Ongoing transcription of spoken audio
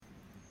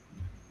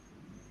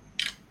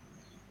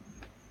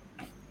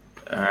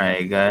All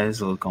right,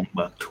 guys, welcome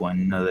back to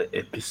another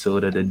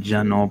episode of the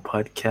Jahknow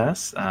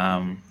podcast.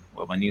 We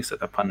have a new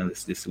set of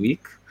panelists this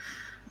week.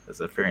 That's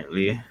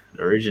apparently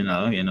the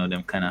original.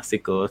 Them kind of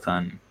sick out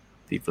and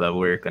people at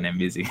work and them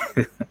busy.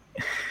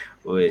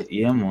 But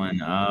yeah,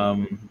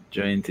 man.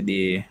 Joined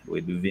today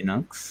with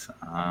Vinox.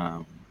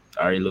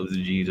 Ari loves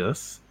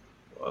Jesus.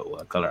 Well,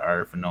 I call her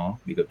Ari for now.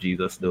 Big up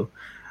Jesus though.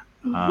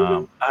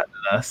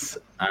 Atlas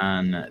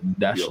and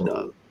Dash Dog.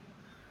 Yo,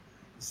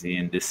 See,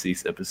 in this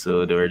week's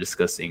episode, we're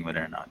discussing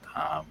whether or not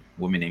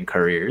women in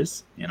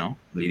careers,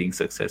 leading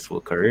successful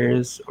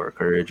careers or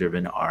career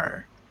driven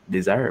are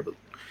desirable.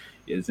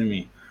 You see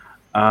me?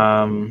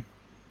 Um,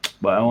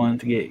 but I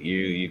want to get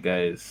you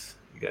guys'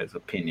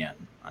 opinion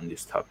on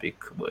this topic.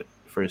 But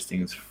first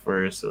things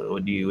first,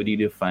 what do you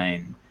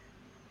define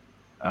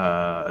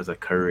as a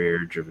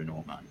career driven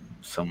woman?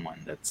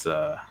 Someone that's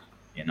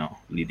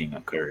leading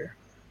a career.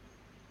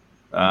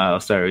 I'll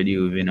start with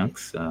you,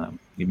 Vinox.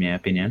 Give me an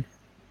opinion.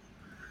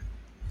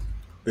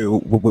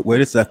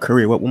 Where is that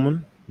career? What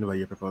woman? No,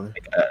 you're proposing.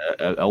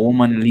 A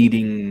woman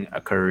leading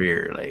a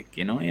career, I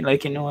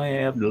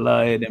have the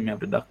lawyer, them, you have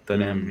the doctor,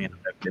 them, Mm.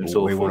 them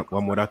so What focused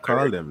would on I the career.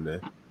 call them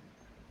there?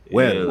 Yeah,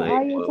 Well, so like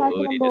are you what talking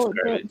would you about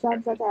describe the it?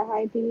 jobs that are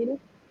high paid?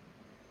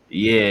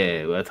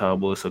 Yeah, we're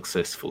talking about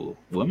successful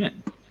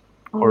women,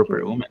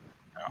 corporate Okay. women.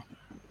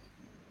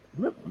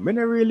 men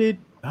I really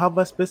have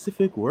a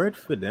specific word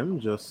for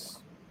them. Just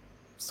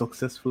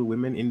successful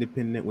women,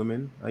 independent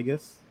women, I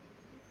guess.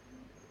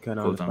 Kind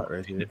of on the Quote spot unquote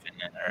right here.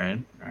 independent. All right,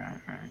 all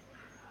right,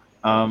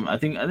 all right. I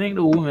think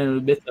the woman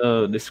will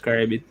better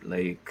describe it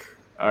like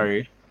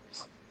Ari.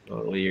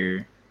 What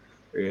your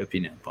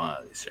opinion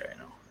upon this right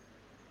now?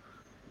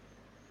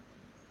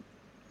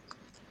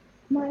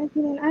 My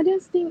opinion, I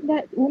just think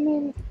that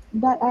women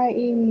that are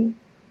in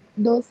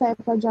those type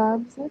of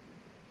jobs,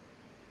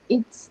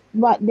 it's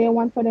what they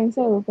want for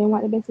themselves. They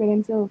want the best for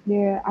themselves.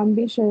 They're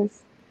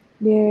ambitious.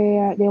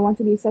 They want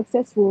to be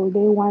successful. They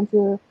want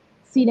to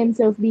see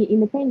themselves be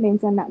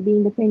independent and not be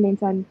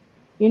independent on,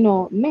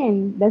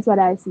 men. That's what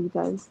I see it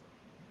as.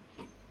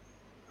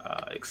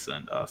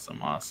 Excellent,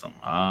 awesome,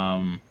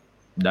 awesome.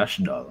 Dash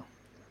doll,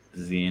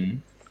 Zine.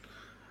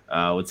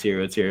 What's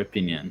your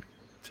opinion?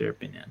 What's your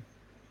opinion?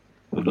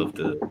 Would love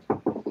to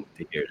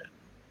hear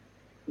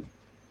that.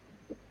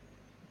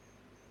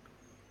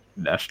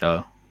 Dash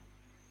doll.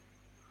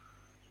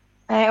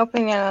 My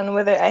opinion on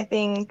whether I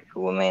think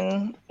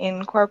women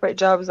in corporate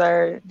jobs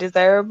are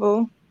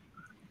desirable.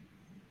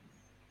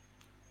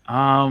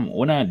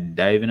 We're not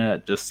diving into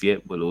that just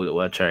yet, but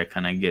we'll try to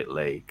kind of get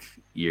like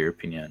your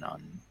opinion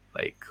on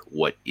like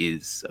what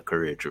is a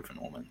career-driven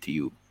woman to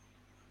you.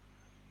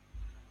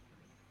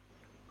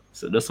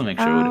 So just to make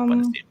sure we're on the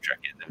Um, same track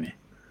as me.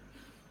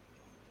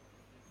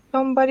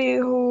 Somebody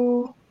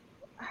who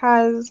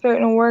has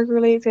certain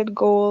work-related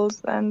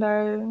goals and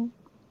are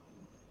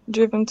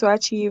driven to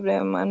achieve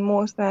them, and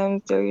most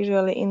times they're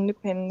usually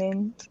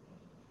independent.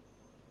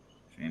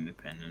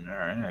 Independent. All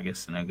right, I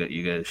guess then I got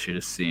you guys share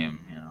the same,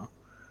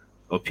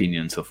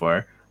 opinion so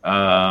far.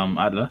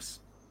 Atlas.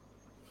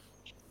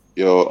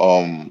 yo,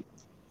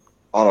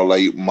 I don't know,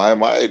 like my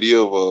idea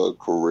of a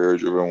career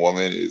driven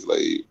woman is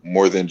like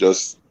more than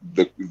just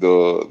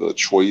the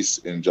choice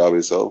in job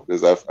itself.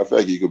 Because I feel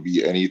like it could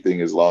be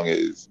anything as long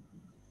as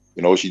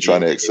she's Yeah,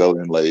 trying to excel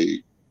in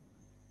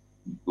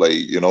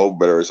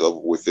better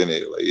herself within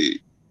it. Like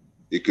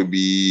it could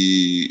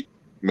be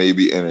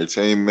maybe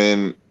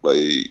entertainment,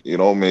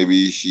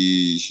 maybe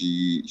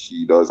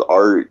she does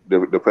art,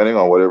 depending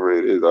on whatever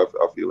it is. I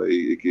feel like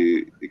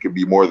it could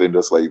be more than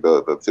just like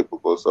the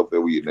typical stuff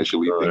that we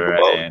initially all think about.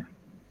 right.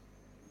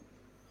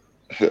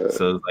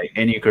 So it's like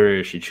any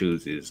career she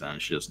chooses,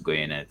 and she's just go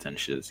in it, and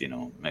she's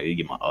maybe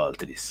give my all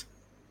to this.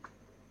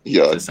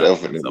 Yeah, So it's not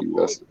just definitely.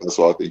 about That's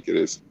what I think it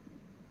is.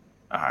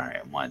 all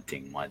right, one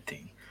thing, one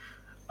thing.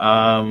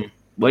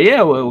 But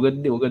yeah, we're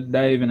gonna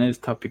dive into this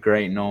topic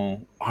right now.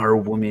 Are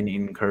women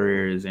in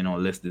careers,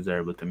 less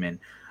desirable to men?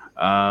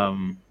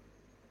 Um,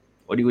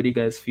 what do you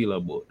guys feel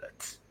about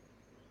that?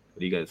 What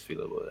do you guys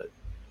feel about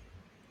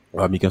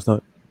that? You can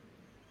start.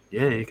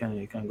 Yeah, you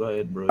can go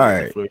ahead, bro. All The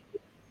right. floor.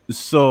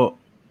 So,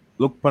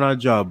 look upon a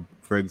job,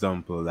 for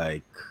example,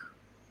 like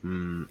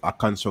a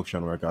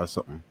construction worker or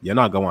something. You're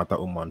not gonna want a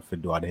woman to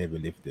do all the heavy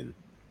lifting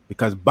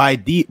because by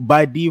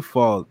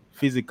default,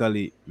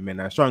 physically men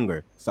are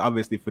stronger. So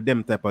obviously, for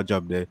them type of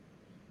job, there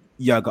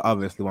you gonna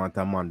obviously want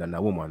a man than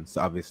a woman.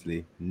 So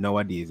obviously,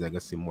 nowadays I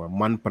gonna see more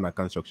man on a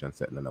construction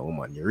site than a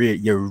woman.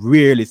 You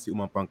rarely see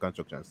woman on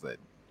construction site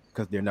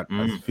because they're not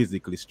as Mm.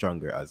 physically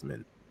stronger as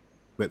men.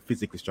 But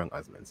physically strong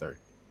as men. Sorry.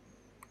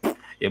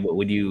 Yeah, but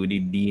would you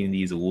deem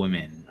these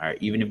women, or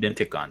even if them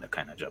take on the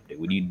kind of job,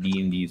 would you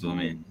deem these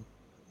women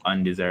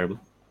undesirable?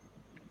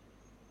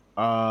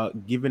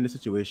 Given the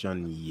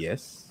situation,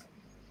 yes.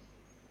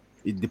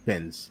 It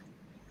depends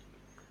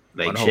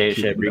on Like how she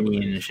capable the bring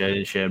woman in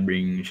is. she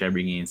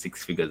bring in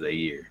 6 figures a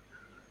year,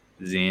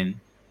 Zane,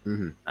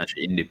 Mm-hmm. and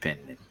she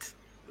independent.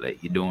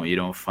 Like you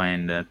don't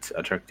find that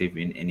attractive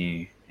in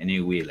any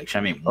way. Like she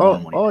make more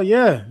money Oh than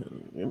yeah,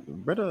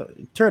 brother,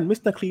 turn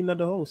Mr. Clean at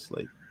the house.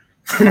 Like,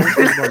 Out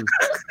husband.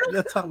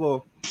 You talk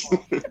about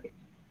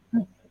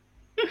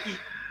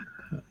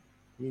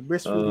me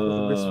breastfeed, you go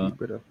for Uh, breastfeed,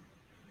 brother.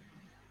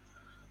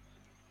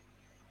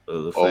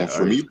 looks like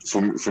For artist.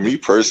 me, for me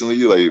personally,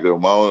 like the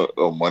amount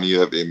of money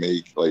that they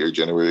make, like or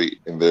generate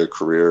in their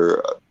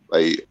career,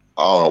 like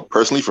I don't know.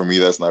 Personally, for me,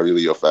 that's not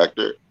really a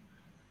factor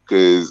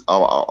because I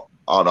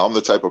don't know, I'm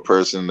the type of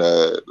person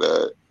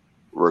that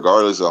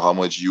regardless of how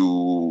much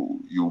you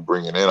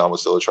bringing in, I'm gonna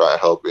still try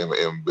and help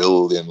and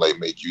build and like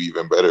make you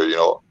even better. You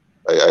know,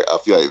 like I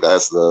feel like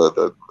that's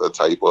the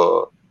type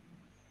of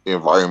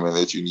environment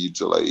that you need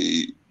to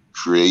like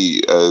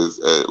create as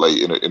like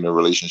in a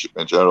relationship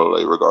in general,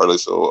 like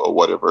regardless of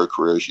whatever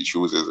career she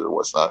chooses or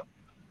what's not.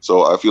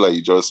 So I feel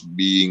like just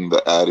being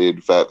the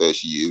added fact that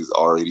she is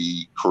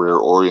already career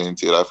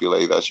oriented, I feel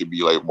like that should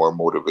be like more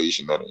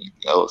motivation than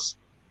anything else.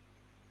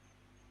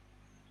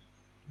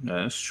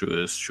 Yeah, that's true.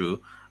 That's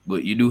true.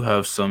 But you do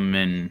have some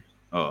men.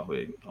 Oh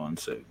wait, one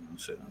sec, one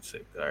sec, one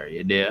sec. All right,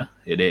 you there?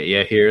 You there?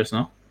 Yeah, hear us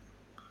now.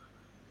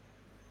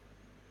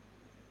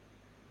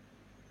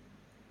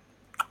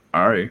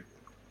 All right.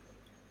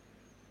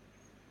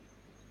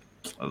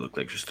 I look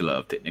like you still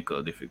have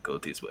technical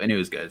difficulties. But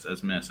anyways, guys,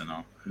 that's messing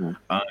now. Mm.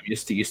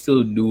 You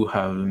still do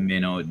have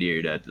men out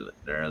there that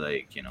are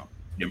like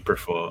they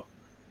prefer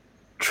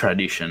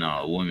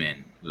traditional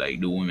women, like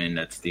the women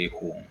that stay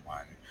home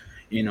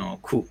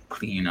and cook,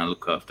 clean, and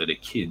look after the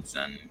kids,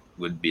 and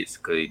would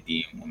basically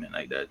deem women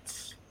like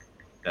that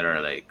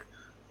are like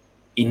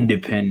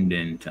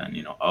independent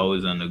and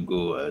always on the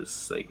go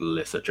as like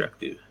less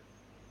attractive.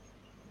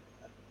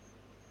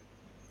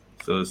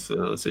 So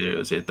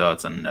your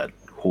thoughts on that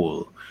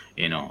whole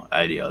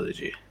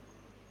ideology?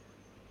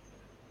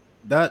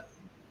 That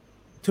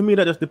to me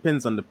that just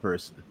depends on the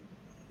person.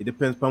 It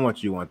depends on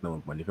what you want now,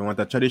 woman. If you want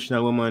a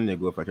traditional woman, you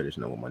go for a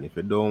traditional woman. If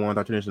you don't want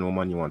a traditional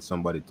woman, you want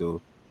somebody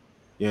to,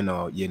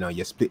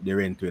 you split the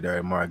rent with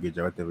or mortgage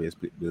or whatever, you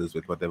split bills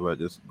with whatever,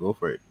 just go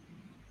for it.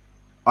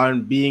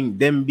 On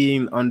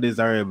being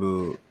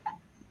undesirable,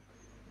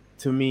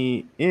 to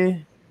me,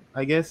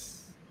 I guess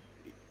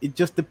it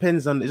just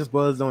depends on, it just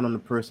boils down on the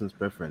person's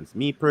preference.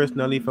 Me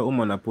personally, if a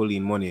woman a pull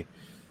in money,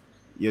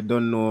 you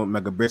don't know,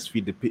 mega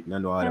breastfeed the pit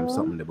and all them Hello?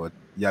 something there, but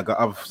you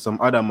gotta have some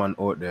other man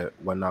out there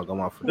when not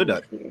gonna want to do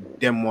Thank that. you.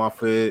 Them want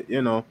to,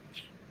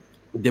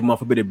 they want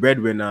to be the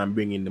breadwinner and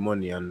bring in the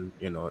money, and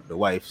the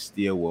wife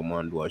stay home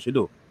and do what she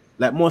do.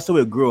 Like most of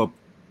we grow up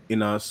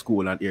in a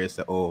school and hear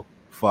say, oh,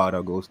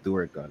 father goes to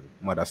work and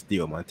mother stay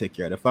home and take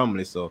care of the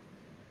family. So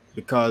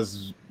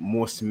because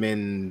most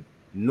men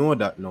know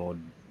that now,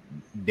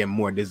 they're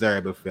more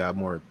desirable for a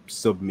more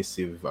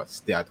submissive,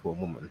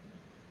 stay-at-home woman.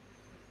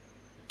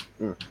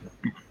 Mm.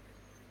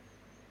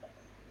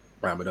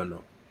 I don't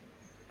know.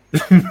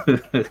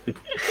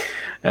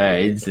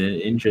 It's an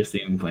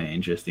interesting point.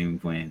 Interesting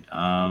point.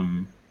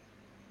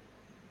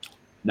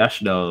 Dash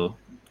though,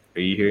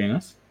 are you hearing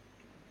us?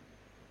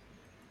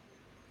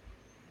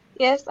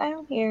 Yes,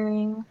 I'm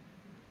hearing.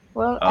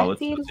 Well, I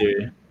feel What's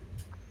your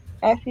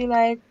I feel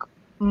like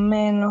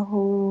men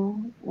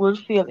who would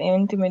feel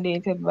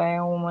intimidated by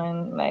a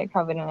woman like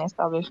having an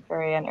established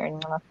career and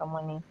earning a lot of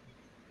money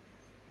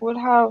would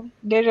have,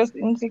 they're just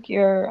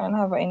insecure and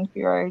have an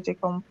inferiority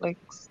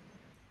complex.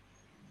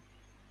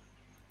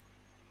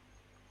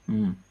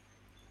 hmm,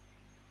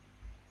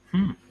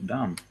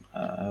 damn.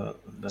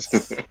 That's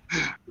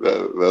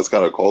That's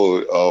kind of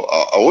cold.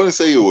 I wouldn't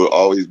say it would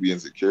always be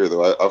insecure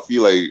though. I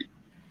feel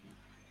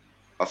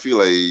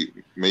like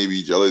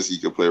maybe jealousy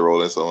could play a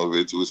role in some of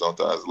it too.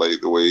 Sometimes, like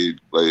the way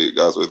like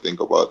guys would think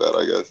about that.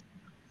 I guess.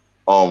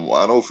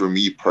 I know for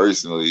me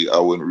personally, I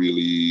wouldn't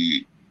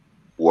really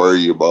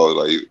worry about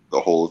like the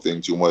whole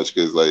thing too much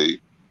because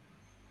like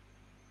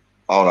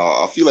I don't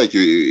know. I feel like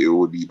it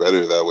would be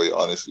better that way,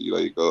 honestly.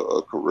 Like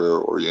a career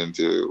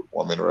oriented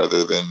woman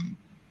rather than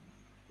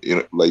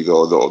like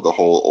the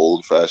whole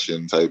old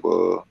fashioned type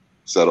of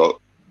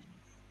setup.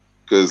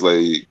 Because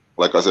like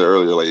I said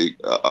earlier, like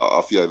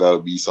I feel like that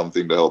would be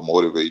something to help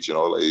motivate.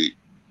 Like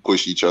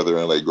push each other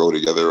and like grow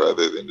together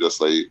rather than just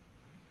like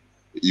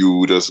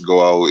you just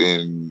go out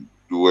and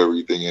do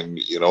everything and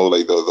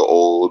like the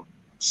old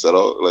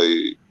setup.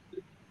 Like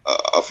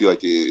I feel like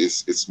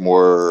it's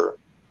more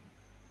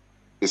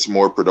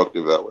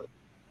productive that way.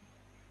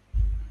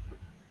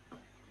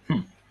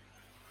 hmm.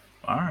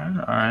 All right,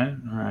 all right,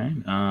 all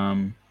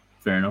right.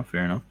 Fair enough,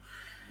 fair enough.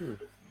 Hmm.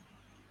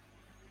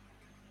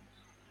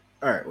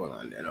 All right, well,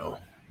 on All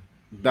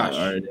Dash.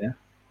 right, yeah.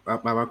 I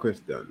have a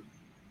question.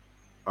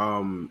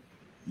 Um,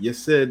 you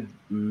said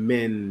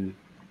men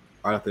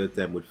a lot of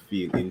the time would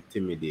feel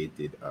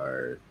intimidated,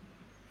 or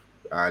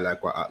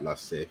like what Atlas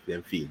said,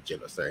 them feel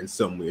jealous or in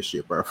some way,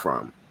 shape, or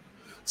form.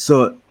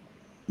 So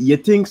you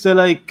think so,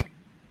 like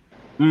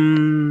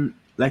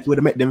it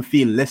would make them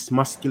feel less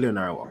masculine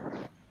or what?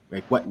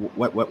 Like what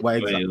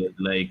Wait, exactly?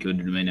 like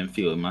would make them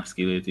feel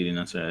emasculated in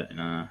a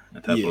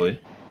type of Yeah, way?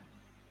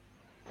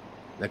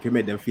 like it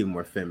made them feel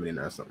more feminine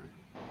or something.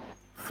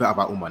 For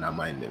about woman, I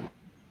mind them.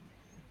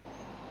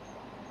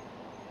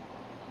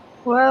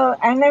 Well,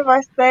 I never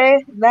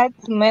say that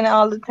men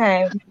all the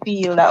time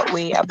feel that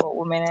way about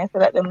women. I say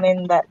that the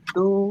men that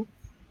do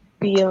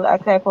feel a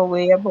type of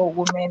way about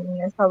women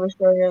in established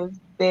careers,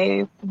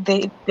 their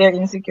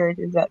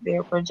insecurities that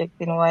they're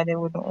projecting why they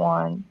wouldn't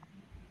want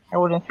I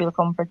wouldn't feel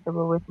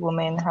comfortable with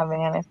women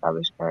having an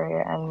established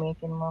career and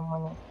making more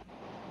money.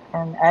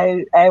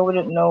 And I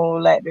wouldn't know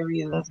like the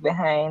reasons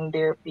behind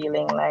their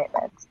feeling like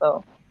that.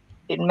 So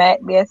it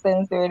might be a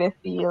sense where they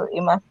feel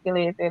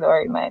emasculated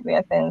or it might be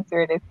a sense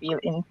where they feel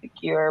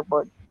insecure,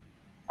 but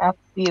I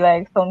feel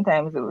like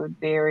sometimes it would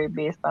vary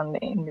based on the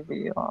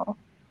individual.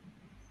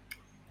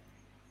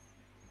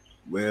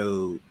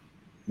 Well,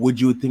 would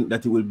you think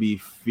that it will be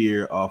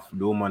fear of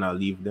the woman or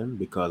leave them?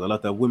 Because a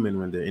lot of women,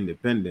 when they're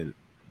independent,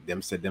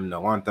 them say them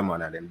not want a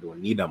man and them don't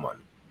need a man.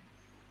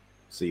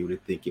 So you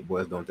would think it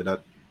boils down to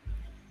that.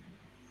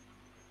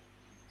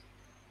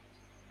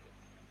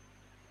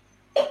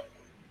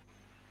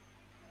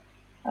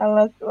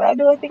 I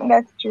don't think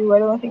that's true. I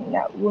don't think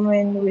that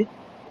women with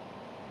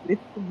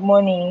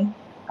money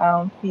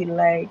feel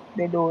like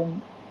they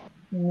don't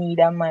need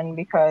a man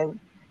because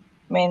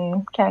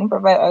men can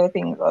provide other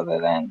things other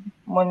than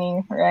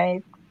money,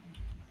 right?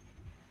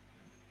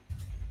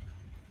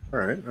 All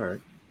right, all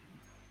right.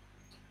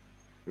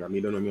 I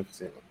mean, don't know me if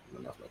saying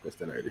that's my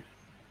question already.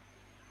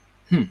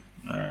 Hmm.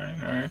 All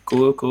right.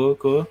 Cool. Cool.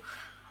 Cool.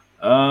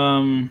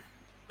 Um.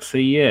 So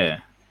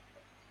yeah,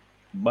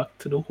 back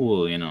to the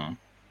whole,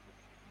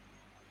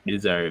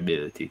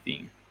 desirability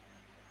thing.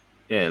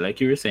 Yeah,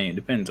 like you were saying, it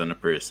depends on the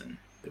person.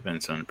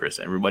 Depends on the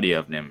person. Everybody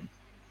have them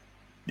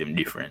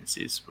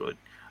differences, but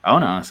I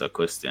want to ask a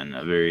question,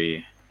 a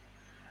very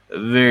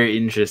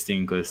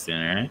interesting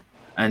question, right?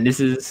 And this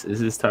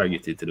is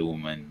targeted to the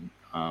woman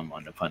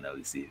on the panel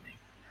this evening.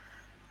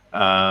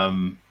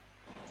 Um,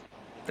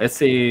 let's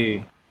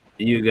say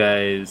you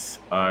guys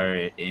are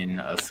in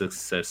a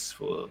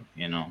successful,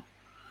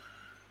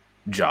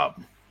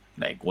 job,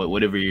 like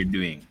whatever you're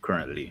doing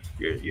currently,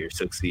 you're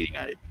succeeding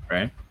at it,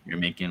 right? You're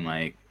making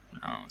like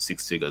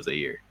 6 figures a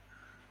year.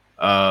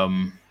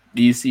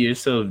 Do you see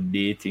yourself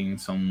dating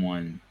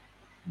someone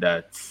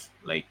that's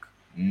like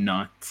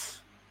not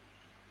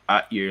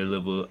at your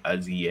level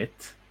as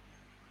yet?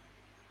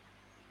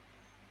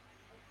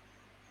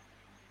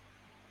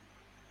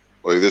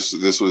 Like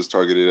this was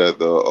targeted at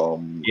Yeah, the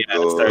Yeah,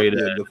 the started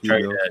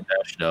females. at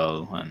Dash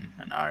Doll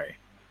and Ari.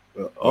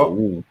 Oh, Oh,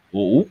 ooh,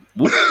 ooh,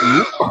 ooh,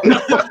 ooh.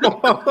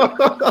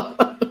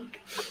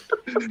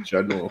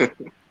 Jahknow.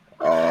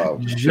 Um,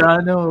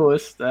 Jahknow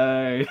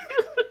star.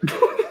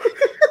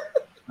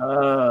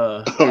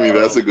 Uh, I mean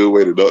that's a good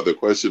way to duck the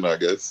question, I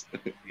guess.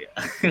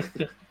 yeah.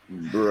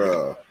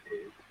 bruh.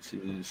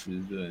 She's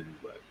doing it,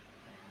 but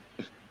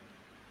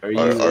Are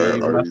are are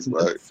you are back these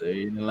with back? us? Are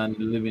you in the land of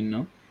the living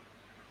now?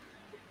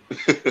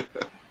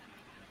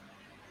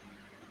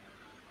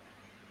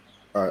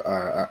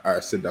 I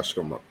said that's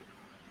come up.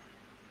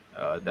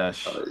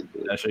 Dash, Alright,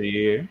 good. Dash, are you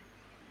here?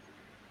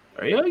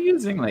 Are y'all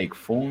using like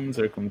phones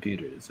or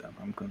computers?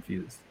 I'm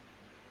confused.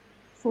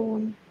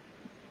 Phone.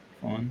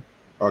 Phone.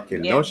 Okay,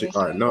 Yeah, now she. we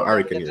All right, should now go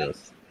Ari on can the hear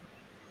us.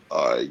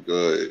 Alright,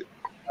 good.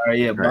 All right,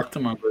 yeah. All right. Back to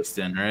my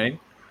question, right?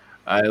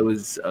 I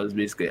was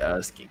basically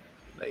asking,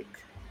 like,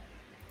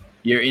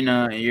 you're in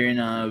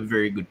a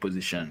very good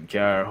position,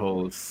 car,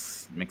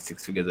 house, make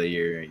 6 figures a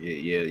year.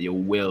 You're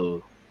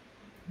well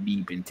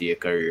deep into your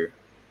career.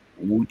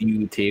 Would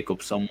you take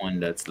up someone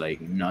that's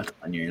like not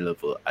on your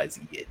level as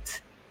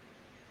yet?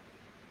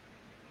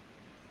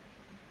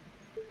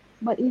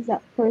 But is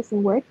that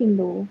person working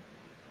though?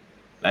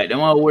 Like them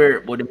at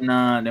work, but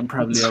them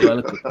probably have a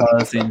little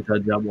call center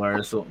job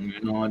or something,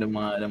 them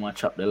a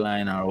chop the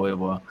line or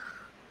whatever.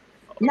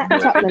 Not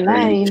But chop the are you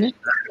line.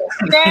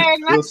 Girl,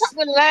 not up Just,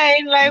 the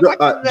line. Like, what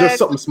is just that?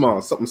 something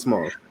small, something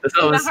small. that's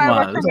In something the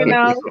harbor small.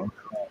 criminal.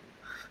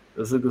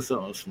 Let's look at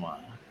something small.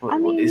 I But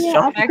mean, it's yeah,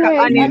 chopping of Like the course.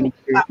 I mean, line.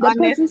 a the honest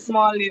position.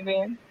 small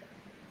living.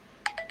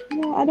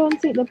 Yeah, I don't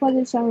think the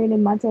position really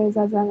matters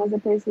as long as the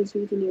person is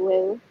treating you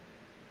well.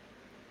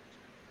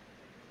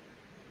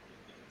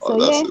 So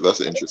yeah, That's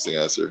an interesting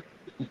answer.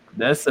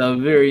 That's a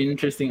very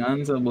interesting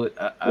answer, but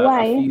I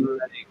why? feel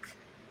like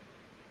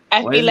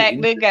I why feel is it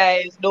like the interesting?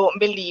 guys don't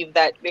believe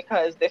that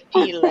because they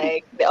feel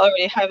like they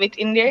already have it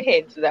in their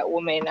heads that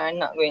women are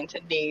not going to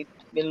date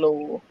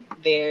below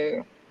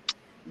their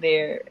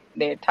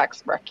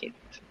tax bracket.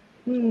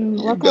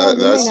 What kind of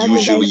women That's have you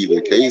guys usually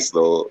the seen? case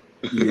though.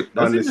 Yeah,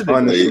 That's usually the case. Like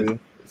honestly,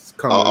 it's I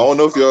common. don't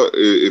know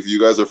if you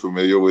guys are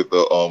familiar with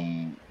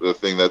the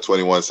thing that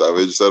 21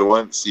 Savage said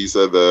once. He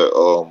said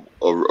that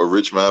a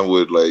rich man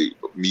would like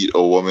meet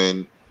a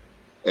woman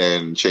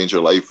and change her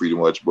life pretty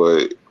much,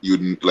 but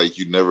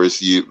you'd never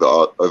see it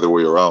the other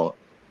way around.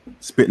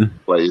 Spitting.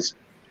 Like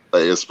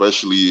like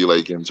especially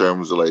like in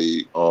terms of like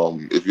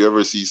if you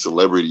ever see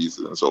celebrities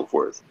and so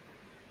forth.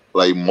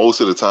 Like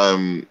most of the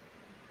time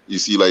you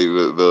see like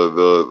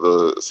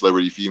the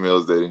celebrity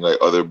females dating like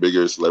other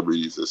bigger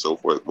celebrities and so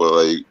forth, but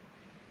like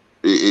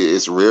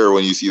it's rare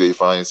when you see they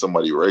find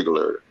somebody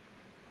regular,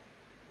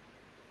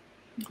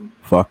 you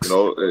Fox.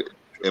 know.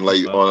 And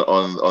like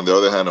on the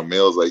other hand of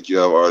males, like you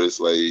have artists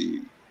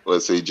like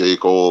let's say J.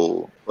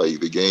 Cole, like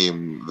the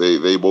game,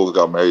 they both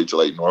got married to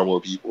like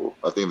normal people.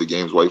 I think the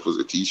game's wife was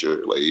a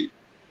teacher. Like,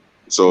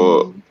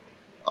 so Mm.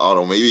 I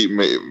don't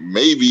know.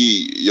 Maybe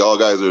y'all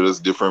guys are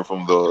just different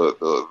from the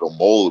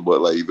mold,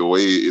 but like the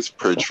way it's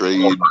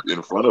portrayed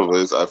in front of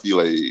us, I feel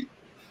like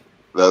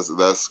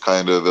that's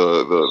kind of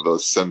the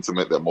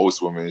sentiment that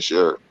most women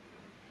share.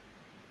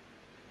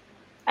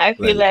 I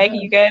feel Well, like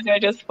Yeah. you guys are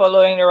just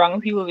following the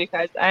wrong people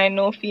because I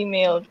know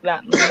females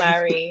that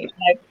marry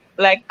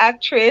like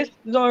actress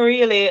don't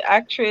really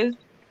actresses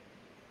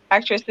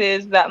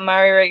that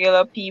marry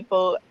regular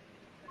people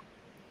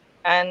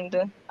and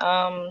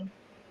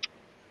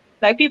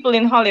like people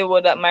in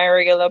Hollywood that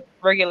marry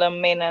regular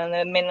men and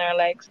the men are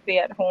like stay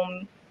at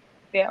home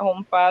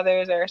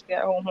fathers or stay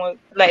at home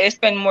like they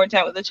spend more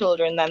time with the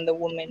children than the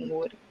woman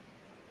would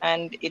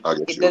and I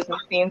get it you. doesn't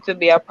seem to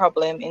be a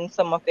problem in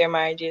some of their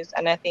marriages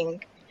and I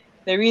think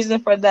the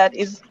reason for that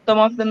is some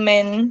of the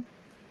men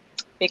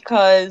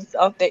because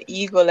of the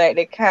ego, like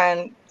they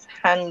can't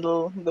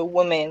handle the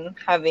woman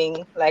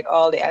having like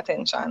all the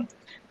attention.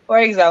 For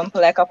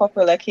example, like a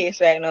popular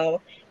case right now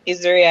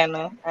is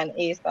Rihanna and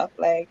ASAP.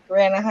 Like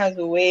Rihanna has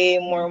way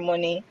more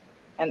money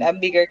and a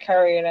bigger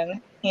career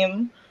than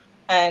him,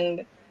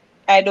 and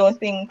I don't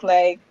think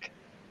like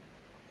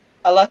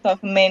a lot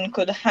of men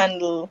could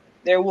handle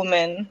their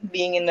woman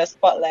being in the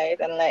spotlight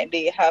and like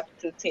they have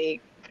to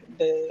take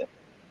the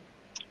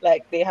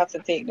they have to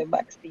take the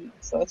back seat,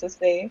 so to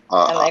say,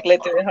 and I, like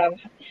let her have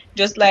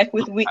just like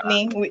with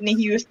Whitney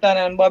Houston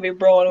and Bobby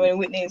Brown when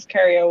Whitney's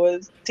career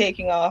was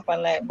taking off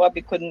and like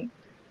Bobby couldn't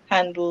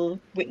handle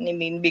Whitney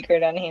being bigger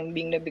than him,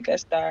 being the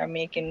biggest star,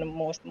 making the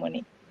most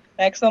money.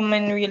 Like some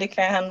men really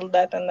can't handle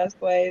that and that's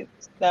why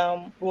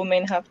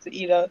women have to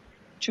either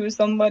choose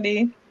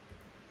somebody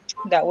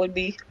that would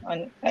be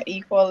on an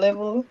equal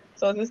level,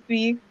 so to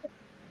speak,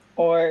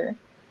 or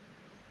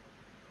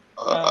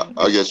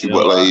I guess you, give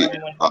but Yo, up like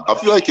their money. I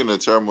feel like in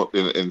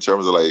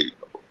terms of like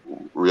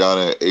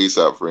Rihanna and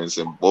ASAP, for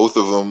instance, both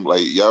of them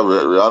like yeah,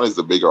 Rihanna is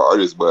the bigger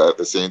artist, but at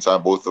the same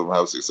time, both of them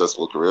have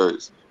successful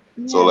careers.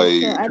 So Yeah,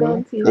 so like I true,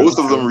 don't see true, that both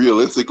of true. them issue.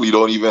 realistically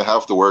don't even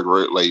have to work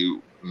like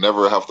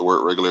never have to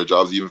work regular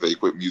jobs, even if they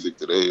quit music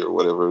today or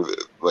whatever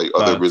like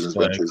other Facts, business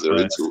ventures facts, they're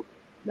facts. into.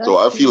 So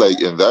That's I feel true.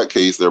 like in that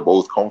case, they're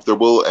both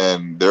comfortable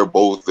and they're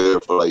both there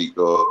for like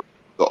the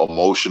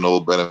emotional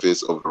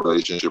benefits of the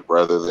relationship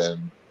rather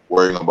than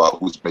worrying about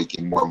who's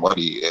making more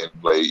money. And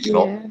like,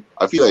 Yeah.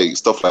 I feel like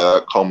stuff like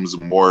that comes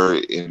more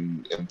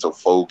into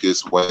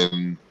focus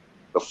when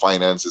the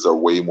finances are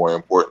way more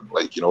important.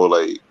 Like,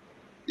 like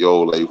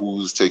like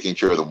who's taking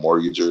care of the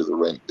mortgage or the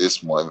rent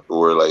this month,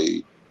 or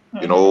like,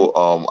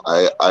 Mm-hmm.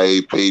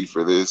 I paid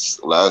for this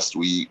last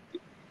week.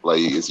 Like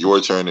it's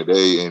your turn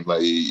today, and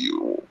like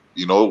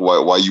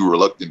why you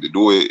reluctant to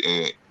do it,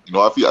 and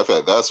I feel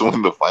like that's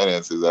when the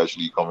finances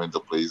actually come into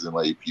place, and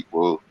like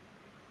people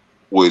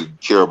would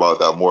care about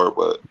that more.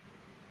 But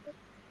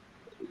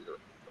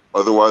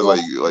otherwise,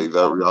 Yeah. like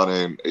that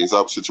Rihanna and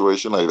ASAP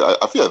situation, like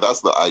I feel like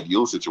that's the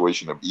ideal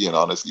situation to be in,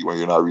 honestly, when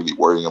you're not really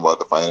worrying about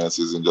the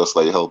finances and just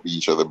like helping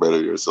each other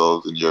better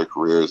yourselves in your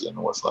careers and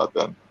what's not.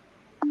 Then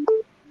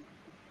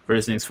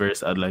First things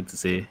first, I'd like to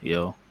say,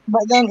 yo,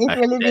 But then if I hate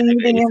you're that living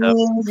within nigga your ASAP.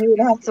 means, you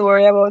don't have to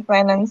worry about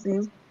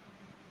finances.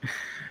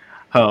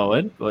 Oh,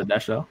 what? What,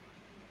 Dash out?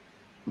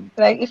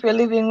 Like if you're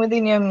living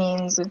within your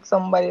means with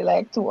somebody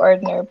like two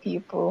ordinary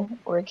people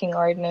working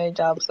ordinary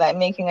jobs, like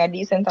making a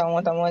decent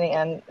amount of money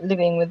and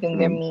living within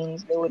their mm,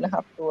 means, they wouldn't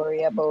have to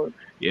worry about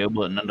Yeah,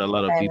 but not a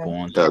lot of people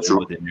want to finances. yeah, live true.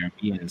 within their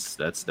means.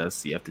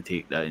 That's you have to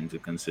take that into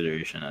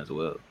consideration as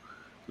well.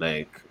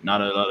 Like,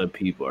 not a lot of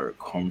people are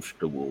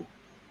comfortable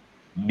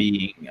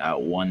being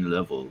at one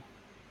level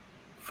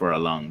for a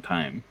long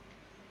time.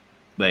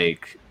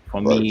 Like,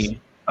 for Facts.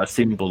 me, a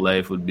simple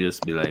life would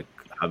just be like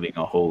having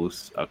a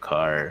house, a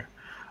car,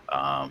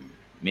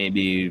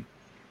 maybe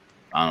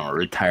I don't know,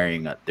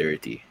 retiring at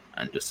 30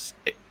 and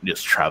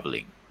just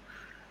traveling.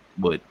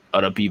 But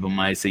other people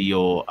might say,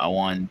 "Yo, I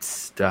want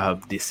to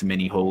have this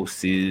many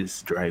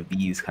houses, drive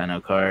these kind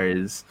of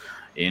cars,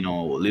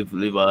 live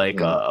like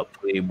Mm, a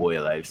playboy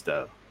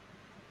lifestyle."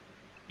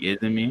 You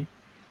get me?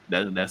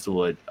 That's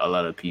what a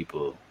lot of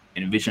people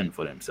envision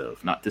for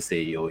themselves. Not to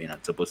say, yo, you're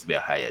not supposed to be a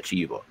high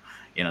achiever.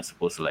 You're not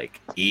supposed to like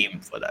aim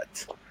for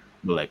that.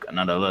 But like,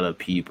 not a lot of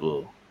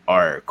people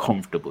are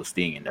comfortable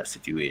staying in that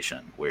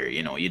situation where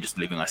you're just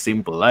living a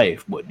simple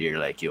life, but they're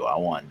like, yo, I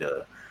want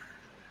the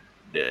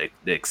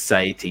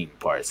exciting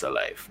parts of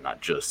life,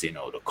 not just the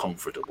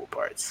comfortable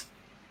parts.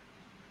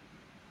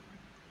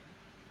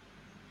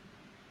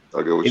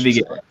 I get what If you're you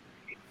get saying.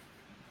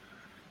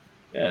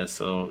 Yeah,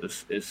 so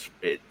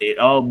it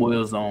all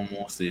boils down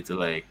mostly to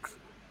like,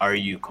 are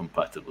you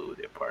compatible with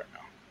your partner?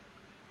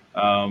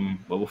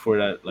 But before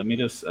that, let me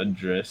just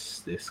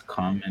address this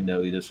comment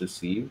that we just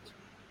received.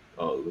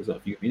 Oh, it was a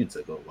few minutes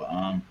ago.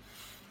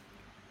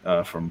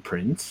 But, from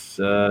Prince,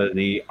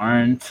 they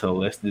aren't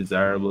less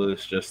desirable.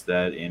 It's just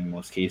that in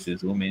most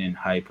cases, women in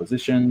high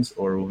positions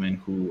or women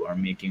who are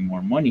making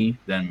more money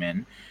than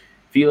men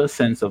feel a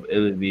sense of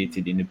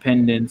elevated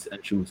independence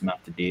and choose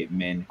not to date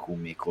men who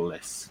make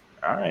less.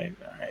 All right.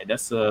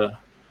 That's a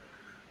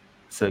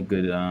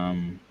good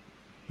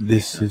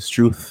This reason. is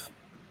truth.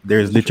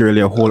 There's That's true.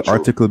 literally a whole True.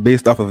 article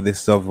based off of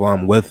this of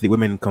wealthy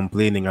women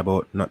complaining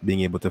about not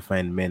being able to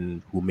find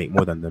men who make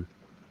more than them.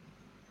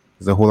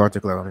 There's a whole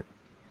article on it,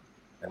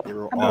 and they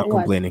were all About what?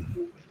 complaining.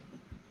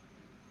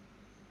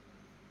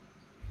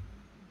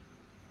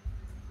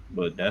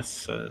 But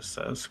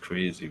that's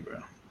crazy, bro.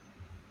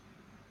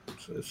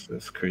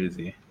 That's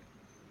crazy.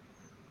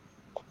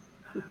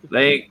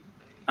 Like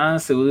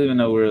honestly, we live in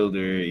a world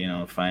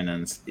where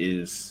finance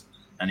is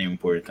an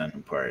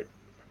important part.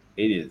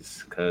 It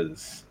is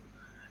because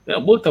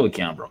both of we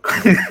can, bro.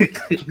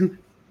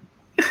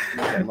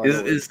 Yeah, man,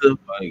 It's the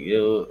fuck,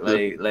 yo.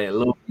 Like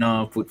love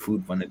now put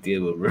food on the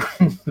table, bro.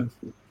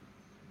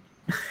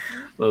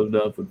 Love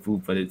now put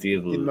food on the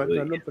table. in man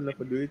Like, can open up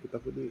for do it, it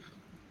for do it.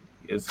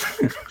 yes.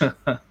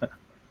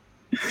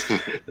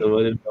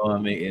 Somebody know I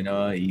make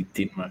eat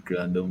tin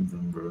mackerel and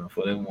dumpling, bro.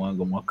 For them want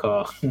go my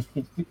car.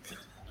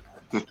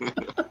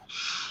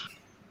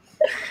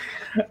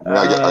 I,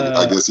 mean,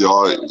 I uh guess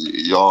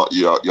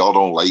y'all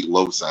don't like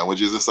love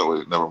sandwiches and stuff.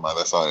 Wait, never mind,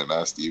 that sounded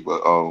nasty.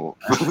 But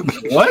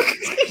what?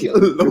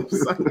 Love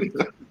sandwich.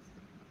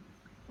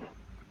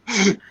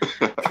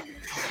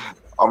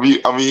 I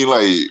mean,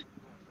 like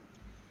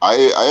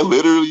I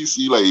literally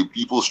see like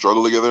people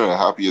struggle together and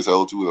happy as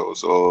hell too, though.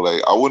 So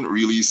like I wouldn't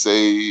really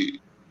say,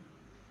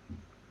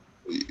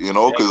 Yeah,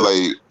 because 'cause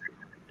like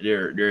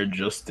they're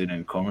adjusted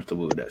and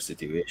comfortable with that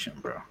situation,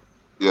 bro.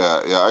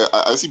 yeah,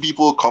 I see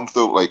people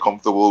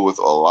comfortable with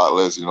a lot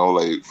less.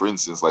 Like for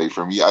instance, like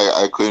for me,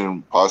 I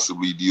couldn't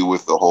possibly deal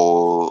with the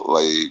whole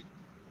like.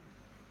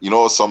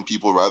 Some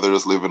people rather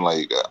just live in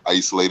like an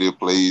isolated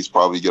place,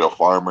 probably get a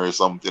farmer or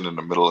something in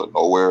the middle of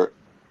nowhere,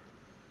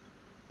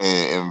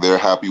 and they're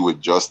happy with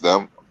just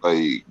them,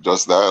 like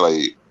just that.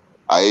 Like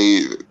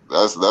I,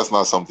 that's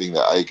not something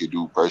that I could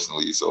do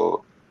personally.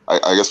 So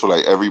I guess for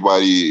like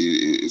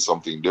everybody is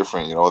something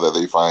different, that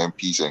they find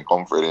peace and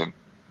comfort in.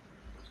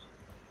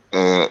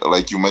 And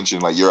like you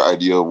mentioned, like your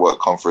idea of what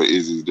comfort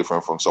is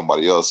different from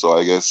somebody else. So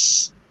I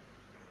guess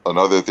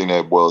another thing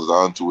that boils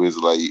down to is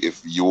like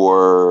if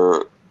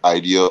your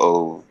idea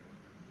of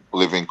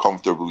living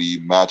comfortably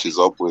matches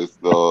up with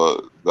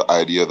the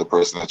idea of the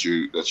person that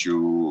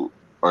you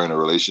are in a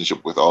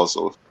relationship with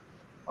also.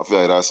 I feel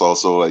like that's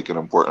also like an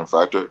important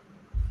factor,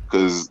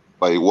 because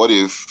like what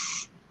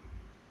if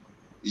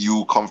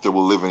you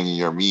comfortable living in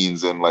your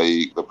means and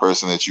like the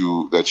person that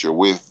you're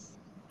with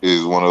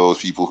is one of those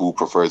people who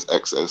prefers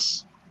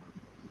excess.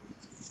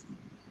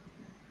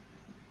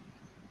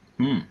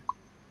 Hmm.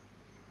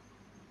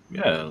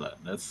 Yeah,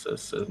 that's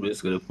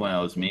basically the point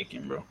I was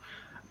making, bro.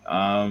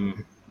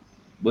 Um,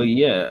 but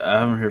yeah, I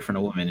haven't heard from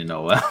a woman in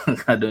a while.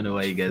 I don't know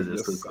why you guys are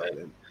so Just quiet.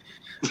 silent.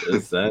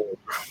 That's sad,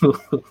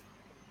 bro.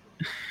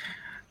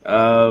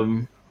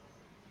 um,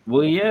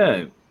 well,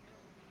 yeah,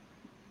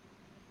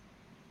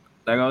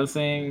 like I was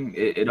saying,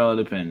 it all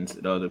depends.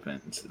 It all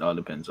depends. It all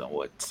depends on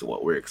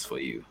what works for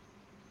you,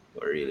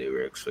 what really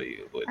works for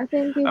you. But I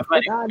think I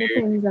find it it all weird.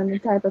 depends on the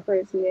type of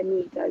person you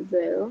meet as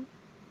well.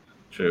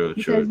 True,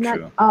 true, Because not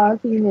true. all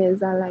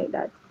females are like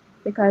that.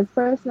 Because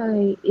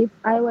personally, if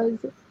I was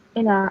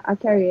in a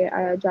career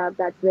or a job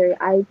that's very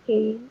high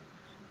paying,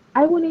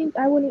 I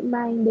wouldn't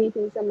mind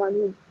dating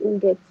someone who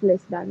gets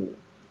less than me.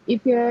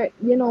 If you're,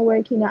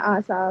 working your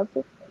ass off,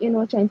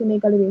 trying to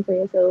make a living for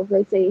yourself,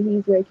 let's say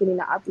he's working in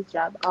an office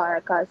job or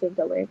a call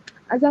center work,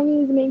 as long as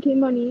he's making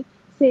money,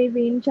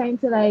 saving, trying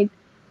to like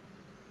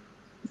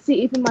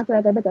see if it matter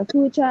like a better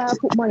future,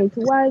 put money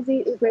towards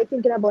it. If we're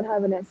thinking about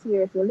having a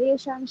serious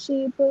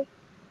relationship,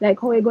 like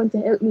how are you going to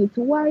help me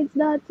towards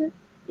that?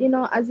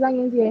 As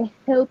long as you're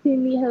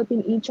helping me,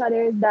 helping each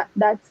other,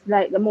 that's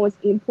like the most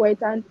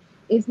important.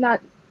 It's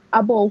not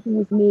about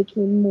who's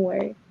making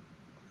more.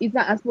 It's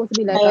not supposed to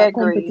be like I a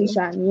agree.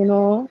 competition.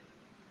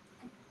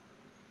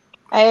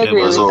 I Yeah,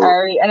 agree but with So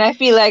Ari, and I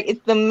feel like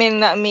it's the men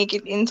that make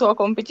it into a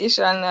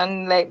competition,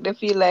 and like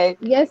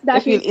Yes, they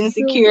that feel is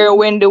insecure true.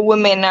 when the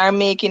women are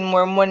making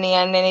more money,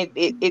 and then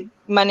it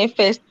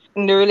manifests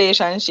in the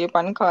relationship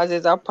and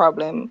causes a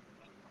problem.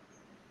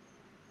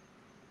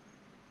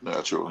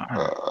 yeah, true.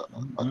 alright.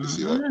 I can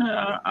see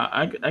that.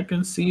 I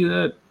can see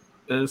that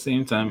at the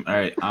same time. All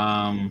right.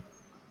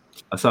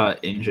 I saw an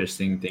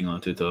interesting thing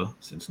on Twitter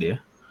since there.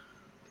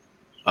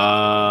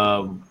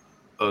 Um,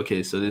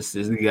 okay, so this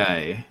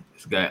guy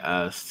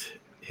asked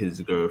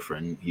his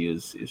girlfriend. He had,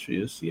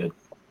 you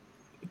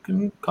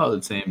can call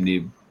it same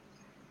day,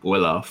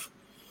 well off,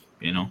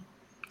 you know,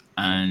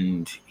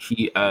 and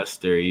he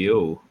asked her,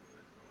 "Yo,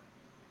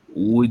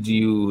 would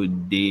you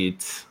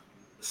date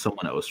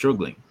someone that was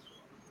struggling?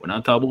 We're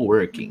not talking about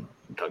working.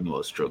 We're talking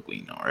about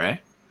struggling, all right?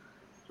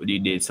 Would you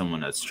date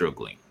someone that's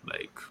struggling?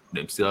 Like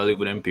them still live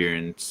with them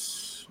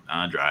parents,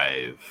 not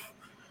drive,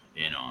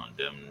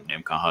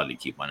 them can hardly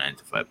keep a 9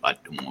 to 5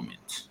 at the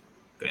moment.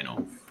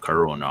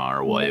 Corona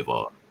or Yeah,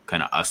 whatever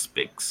kind of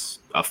aspects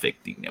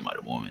affecting them at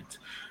the moment.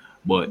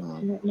 But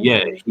Mm. let me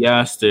yeah, see. he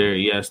asked her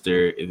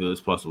if it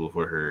was possible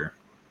for her,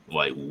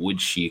 like,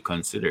 would she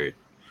consider it?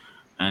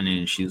 And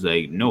then she's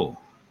like, no.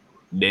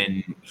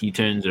 then he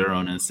turns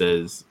around and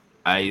says,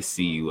 I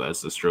see you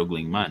as a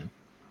struggling man.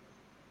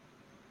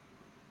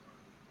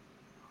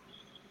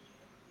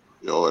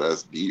 Yo,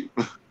 that's deep.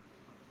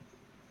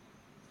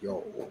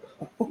 Yo.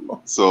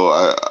 So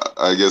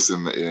I guess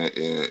in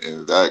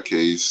that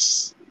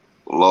case,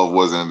 love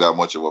wasn't that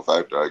much of a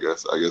factor. I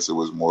guess it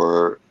was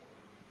more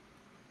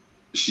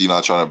she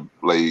not trying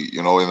to, like,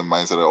 in the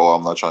mindset of, oh,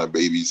 I'm not trying to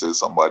babysit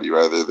somebody,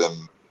 rather than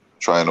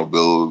trying to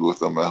build with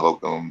them and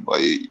help them,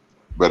 like,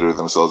 better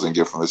themselves and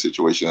get from the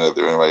situation that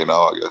they're in right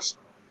now, I guess.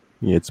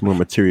 Yeah, it's more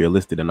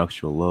materialistic than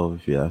actual love,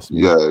 if you ask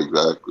me. Yeah,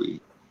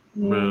 exactly.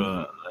 Yeah.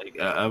 Bro, like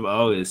I've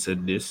always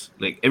said this.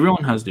 Like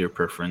everyone has their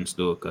preference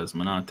though, cause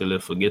man, I tell you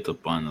forget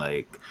upon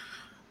like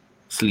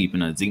sleep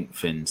in a zinc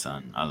fence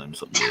and all them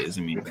something days.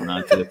 I mean, man,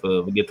 I tell you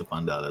forget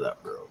upon all of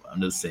that, bro. I'm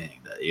just saying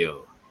that,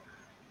 yo.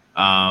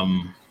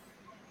 Um,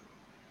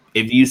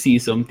 if you see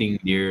something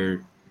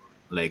there,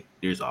 like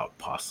there's a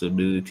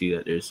possibility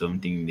that there's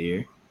something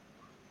there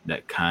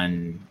that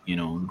can,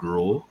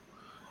 grow,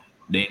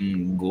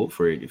 then go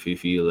for it if you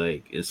feel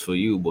like it's for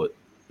you. But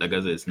like I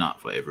said, it's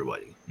not for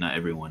everybody. Not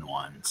everyone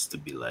wants to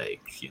be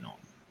like,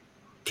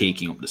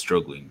 taking up the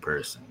struggling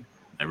person.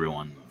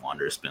 Everyone want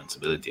the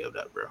responsibility of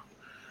that, bro.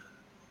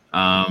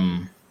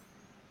 Um,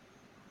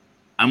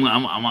 I'm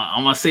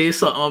gonna say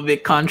something a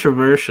bit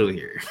controversial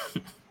here.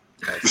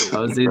 I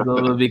would say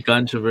something a bit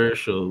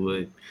controversial,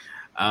 but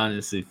I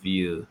honestly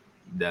feel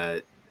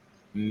that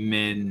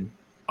men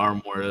are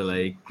more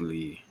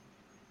likely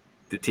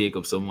to take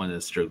up someone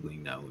that's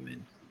struggling than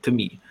women. To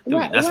me,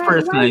 Why that's why why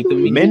personally do to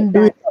we me. think Men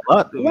do it that? a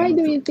lot. To Why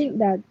me, do you think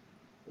that?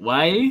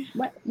 why?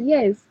 What?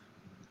 Yes.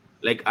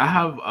 Like I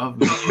have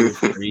many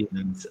different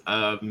reasons.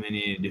 I have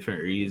many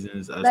different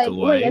reasons as to Like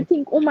where you why.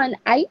 think woman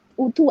I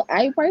or two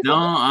I No, person?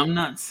 I'm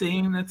not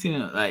saying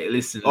that. Like,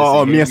 listen,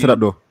 Oh, hear me I me said that out.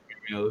 though.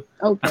 Hear me out.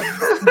 Okay.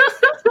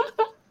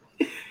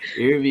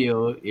 Hear me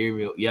out. Hear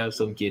me out. You have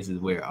some cases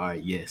where,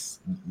 yes,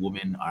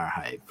 women are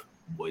hype,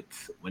 but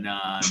when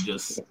I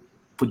just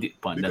put it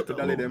upon Big up that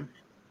to Dolly alone, them.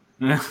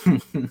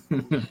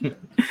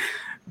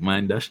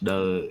 man, dash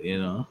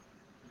the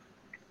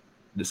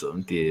the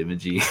something to me,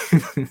 G.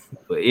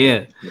 But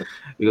yeah,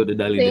 we got to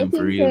dolly So you them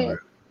for think real,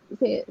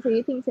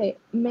 bro. say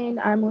men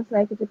are most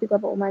likely to pick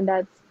up a woman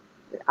that's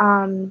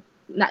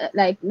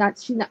not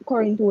she not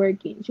current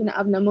working, she not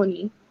have no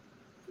money,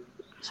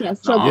 she not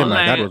Yeah, No, struggling.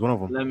 my dad like, was one of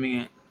them. let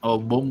me. Oh,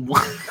 boom.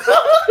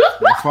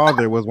 My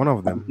father was one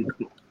of them.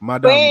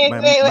 Madam, Wait,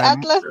 wait, wait,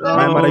 Atlas,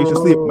 my mother used to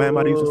sleep. My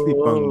mother used to sleep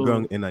on Oh,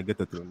 ground in a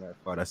ghetto too. My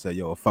father said,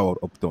 "Yo, forward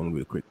uptown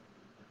real quick."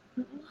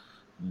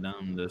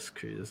 damn, that's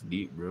crazy. That's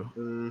deep, bro.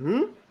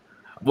 Mm-hmm.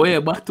 Boy, yeah,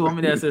 back to what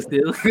me say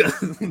still.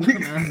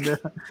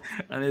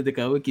 And I think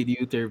I wicked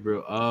you there,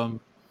 bro.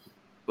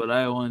 What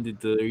I wanted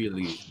to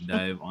really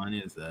dive on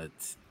is that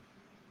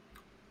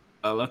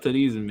a lot of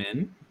these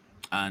men,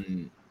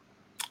 and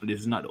this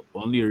is not the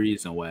only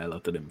reason why a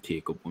lot of them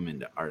take up women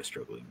that are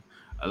struggling.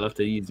 A lot of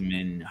these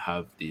men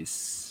have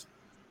this.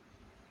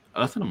 A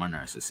lot of them are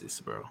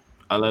narcissists, bro.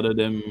 A lot of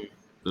them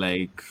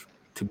like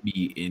to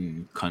be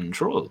in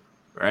control,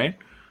 right?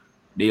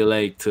 They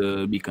like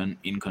to be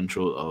in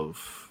control of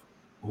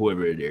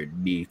whoever they're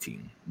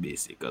dating,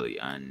 basically,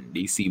 and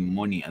they see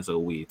money as a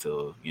way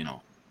to,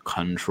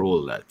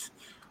 control that.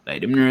 Like,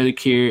 they don't really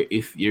care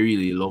if you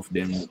really love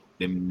them.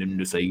 Them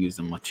just like use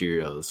the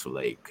materials for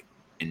like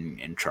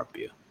entrap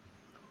you.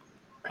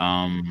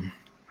 Um,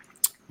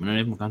 I'm not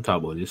even gonna talk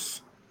about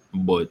this,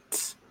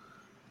 but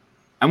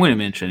I'm gonna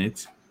mention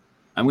it.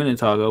 I'm gonna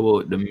talk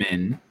about the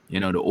men,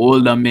 the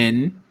older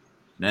men,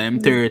 them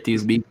Mm,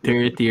 30s, big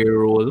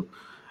 30-year-old.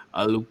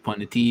 I look upon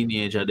the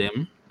teenager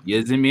them.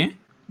 You see me?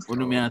 What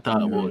do me I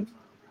talk about? mm-hmm.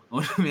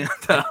 What do me I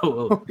talk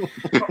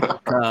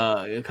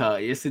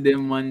about? You see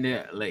them man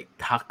there like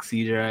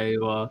taxi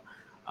driver,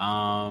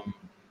 um,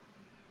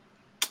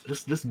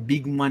 just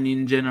big man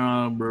in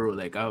general, bro.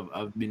 Like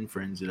I've been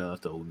friends with a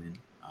lot of women,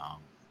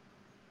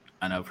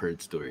 and I've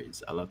heard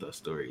stories, a lot of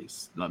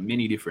stories, like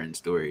many different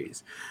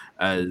stories,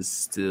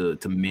 as to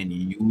men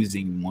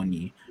using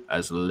money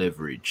as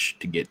leverage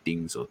to get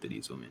things out of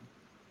these women.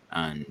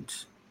 And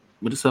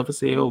we just have to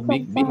say, oh,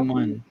 That's so big sad.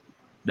 man,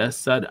 that's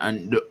sad.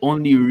 And the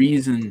only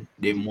reason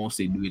they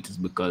mostly do it is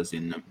because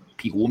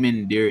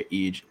women their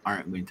age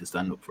aren't going to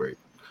stand up for it.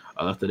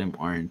 A lot of them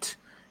aren't,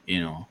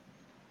 you know,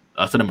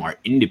 a lot of them are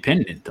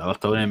independent. A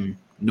lot of them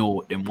know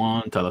what they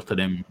want. A lot of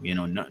them,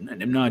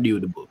 them not deal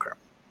with the bull crap,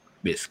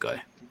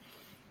 basically.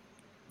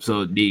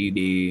 So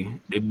they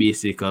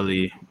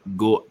basically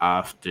go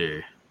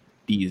after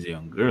these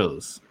young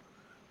girls.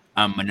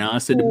 And I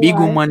say the Who big are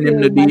woman them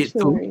no still do it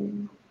too.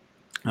 maturing.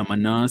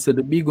 And I say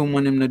the big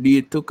woman them no do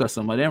it too, cause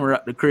some of them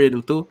rock the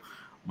cradle too.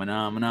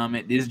 Man,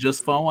 make this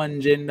just for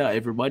one gender,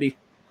 everybody.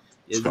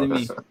 You see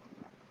me?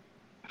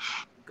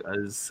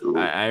 Cause True.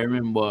 I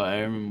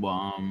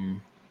remember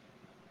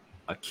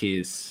a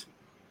case.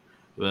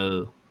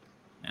 Well,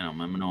 I'm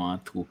not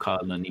want to call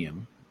the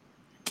name.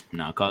 I'm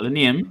not call the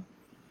name.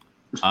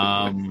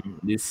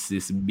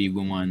 This big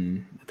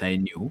woman that I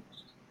knew,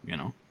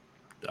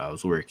 that I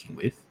was working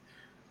with.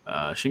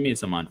 She made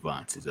some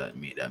advances that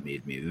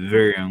made me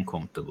very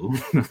uncomfortable.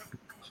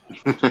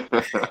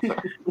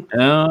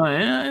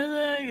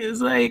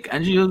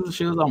 And she was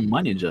a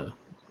manager.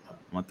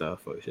 What the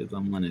fuck? She was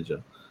a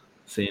manager.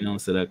 So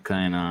so that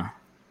kind of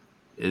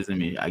isn't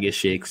me. I guess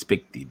she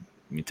expected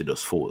me to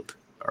just fold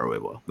or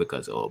whatever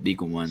because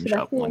big woman, Should I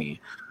sharp say?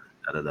 money,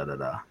 da da da da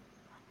da.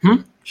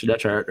 Should I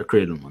try the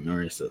cradle man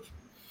or yourself?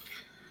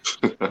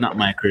 Not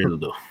my cradle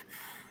though.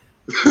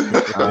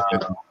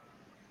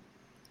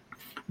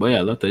 But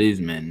yeah, a lot of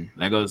these men,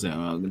 like I was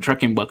saying,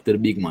 tracking back to the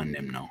big man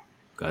them now,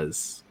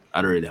 because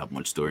I don't really have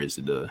much stories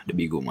to the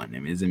big old man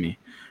them, isn't me?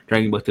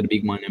 Tracking back to the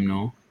big man them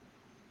now,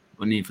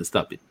 we need to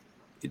stop it.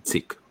 It's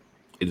sick.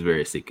 It's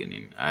very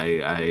sickening.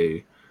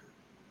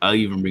 I'll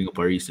even bring up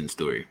a recent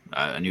story.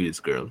 I knew this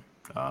girl.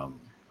 Um,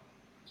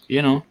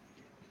 you know,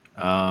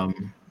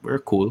 we're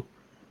cool.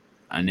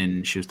 And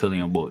then she was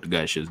telling about the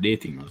guy she was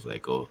dating. I was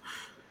like, oh,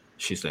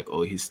 she's like,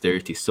 oh, he's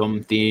 30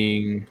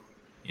 something.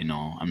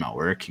 I'm not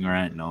working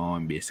right now.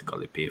 I'm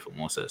basically pay for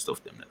most of the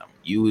stuff them that I'm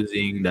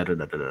using. Da da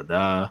da da da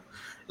da.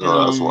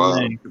 No, that's I'm wild.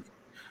 like,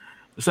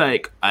 it's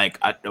like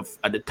at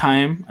the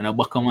time, in the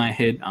back of my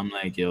head, I'm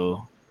like,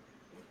 yo,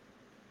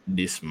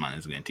 this man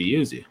is going to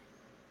use you.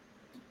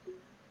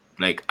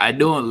 Like I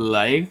don't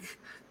like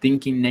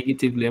thinking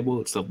negatively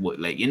about stuff, but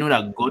like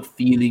that gut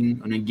feeling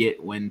when you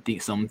get when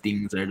some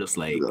things are just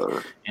like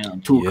Yeah,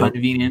 too Yep.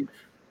 convenient.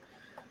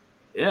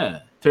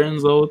 Yeah,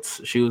 turns out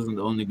she wasn't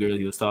the only girl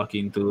he was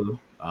talking to.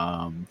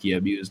 He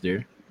abused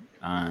her,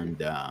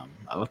 and a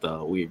lot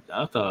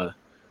of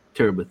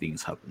terrible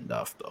things happened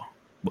after.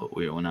 But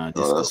we're not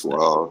no, that's discuss that.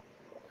 wild.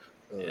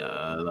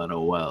 Yeah, a lot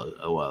of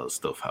wild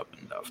stuff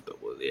happened after.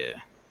 But yeah,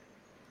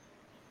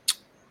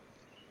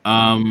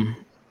 um,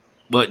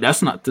 but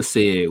that's not to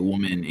say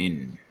women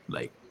in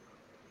like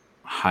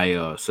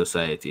higher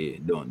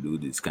society don't do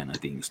these kind of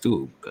things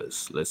too.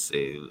 Because let's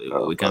say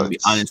we can be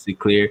Facts. honestly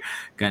clear.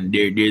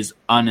 There's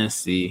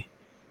honestly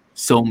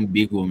some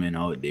big women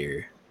out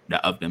there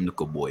that have them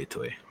little boy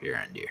toy here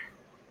and there.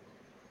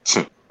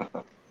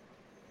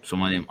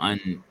 Some of them,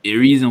 and the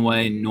reason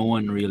why no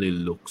one really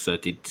looks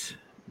at it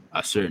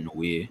a certain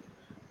way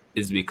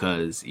is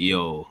because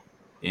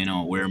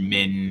we're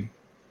men.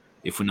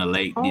 If we not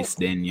like I this,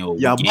 then we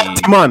Yeah, gay.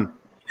 man.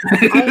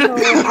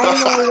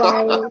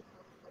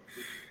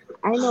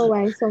 I know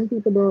why some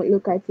people don't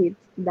look at it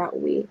that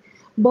way.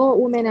 Both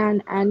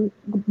women and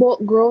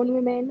both grown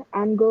women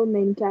and grown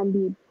men can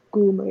be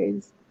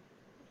groomers.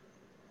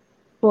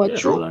 But Yeah,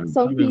 True. well, I'm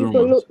some happy people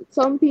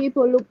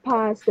groomers. look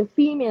past the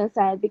female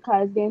side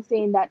because they're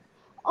saying that,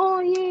 oh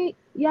yeah,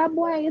 yeah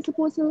boy, you're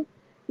supposed to,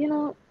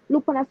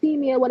 look on a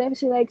female, whatever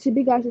she like, she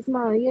big or she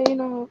small,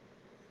 yeah.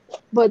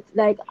 But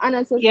like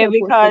Anna's Yeah, supposed to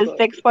because go.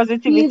 sex He's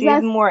positivity is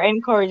as more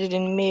encouraged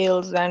in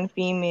males than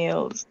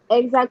females.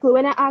 exactly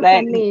when I ask a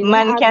Like male, when I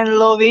man ask can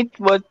love it,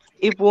 but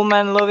if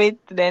woman love it,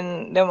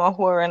 then them a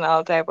whore and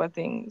all type of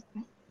things.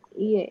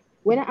 yeah,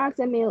 when I ask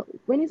a male,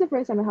 when is the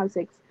first time I have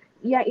sex?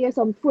 Yeah, yeah,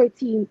 some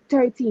 14,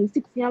 13,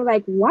 16. I'm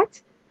like,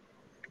 what?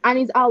 And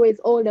it's always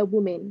older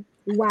women.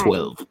 Why?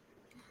 12.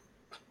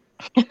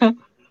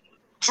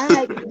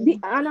 And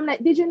I'm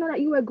like, did you know that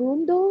you were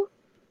groomed though?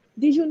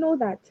 Did you know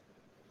that?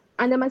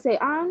 And them I say,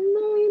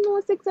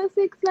 no, 6 and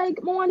 6,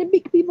 like more the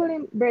big people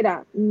in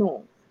brother.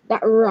 No,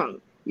 that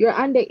wrong. You're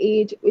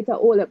underage with an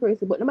older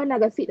person, but no man not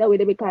gonna sit there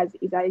with it because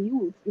he's a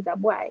youth, he's a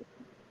boy.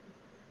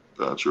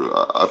 That's true.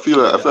 I feel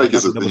like it's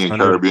That's a a double thing in standard.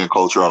 Caribbean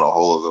culture on a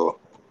whole though,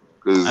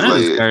 because I know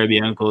this like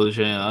Caribbean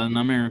culture in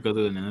America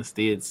too, in the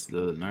States,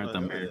 North Yeah.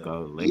 America,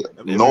 like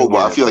yeah, no, but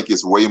I everywhere. feel like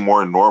it's way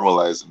more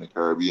normalized in the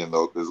Caribbean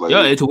though, because Yeah,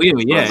 like it's weird.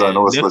 friends I Yeah,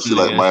 know, especially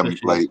definitely, like my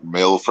especially like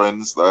male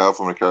friends that I have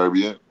from the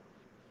Caribbean,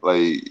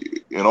 like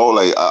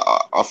like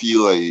I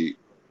feel like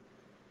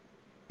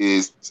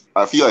is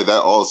I feel like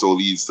that also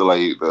leads to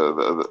like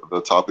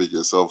the topic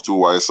itself too,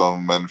 why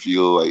some men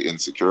feel like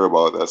insecure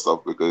about that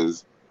stuff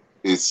because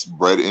it's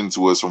bred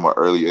into us from an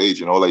early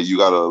age. Like you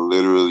gotta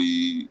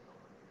literally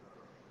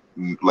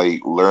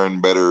like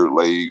learn better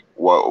like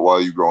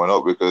while you're growing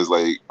up because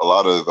like a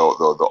lot of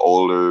the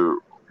older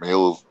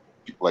male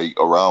like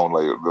around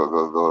like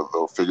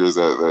the figures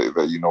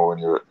that in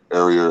your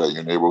area like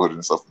your neighborhood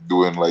and stuff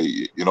doing like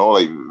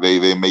like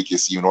they make it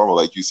seem normal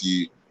like you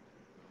see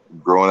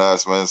grown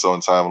ass men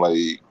sometimes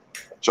like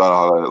trying to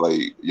holler at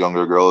like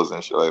younger girls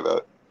and shit like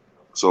that.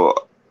 So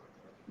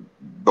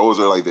those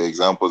are like the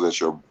examples that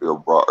you're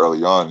brought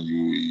early on.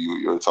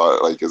 You're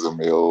taught like as a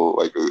male,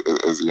 like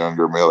as a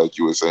younger male, like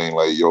you were saying,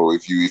 like yo,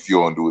 if you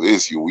don't do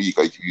this, you're weak.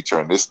 Like if you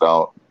turn this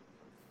down,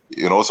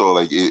 so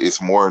like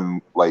it's more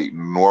like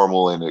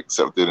normal and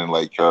accepted in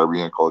like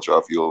Caribbean culture.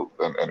 I feel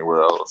than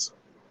anywhere else.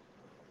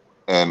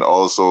 And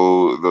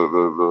also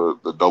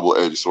the double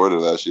edged sword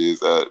of that shit is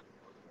that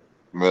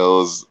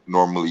males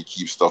normally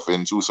keep stuff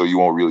into, so you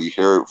won't really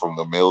hear it from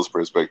the male's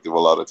perspective a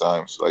lot of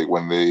times. Like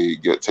when they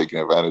get taken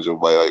advantage of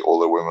by like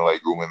older women,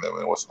 like grooming them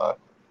and what's not.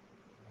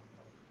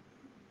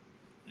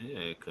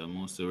 yeah, because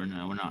mostly we're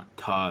not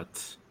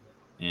taught,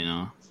 you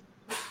know,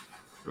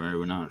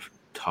 we're not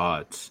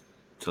taught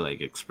to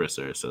like express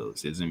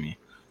ourselves, isn't me?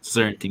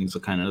 certain things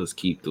will kind of just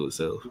keep to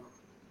itself.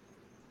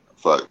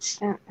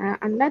 Facts.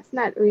 And that's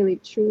not really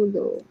true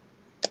though.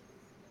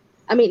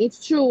 I mean,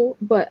 it's true,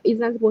 but it's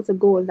not supposed to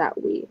go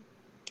that way.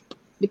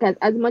 Because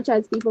as much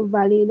as people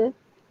value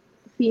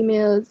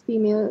females,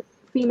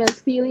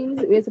 females'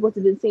 feelings, we're supposed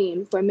to do the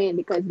same for men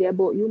because they're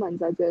both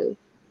humans as well.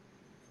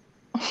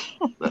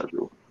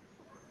 Natural.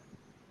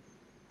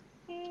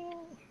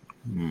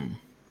 Hmm.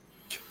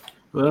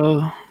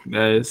 Well,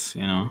 guys,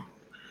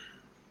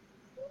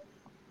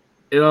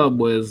 it all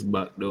boils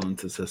back down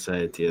to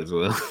society as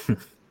well.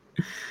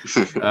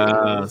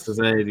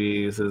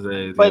 Society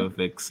But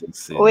affects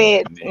us in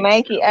wait, many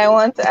Mikey, different I ways.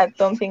 want to add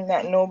something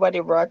that nobody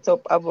brought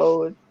up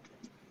about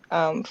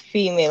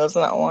females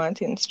not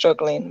wanting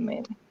struggling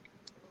men.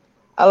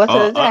 A lot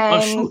of the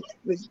times, Shoot.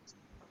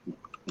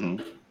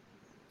 Mhm.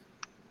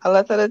 a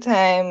lot of the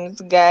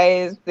times,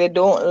 guys, they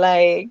don't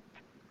like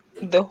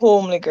the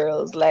homely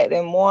girls. Like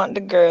they want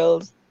the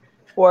girls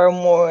who are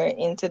more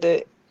into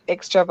the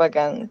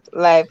extravagant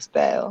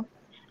lifestyle.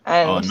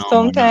 Oh And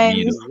no, not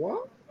me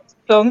though.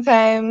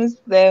 sometimes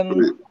them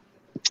Wait,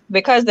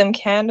 because them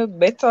can do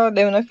better,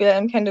 them not feel like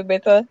them can do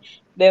better.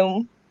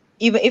 Them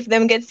even if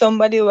them get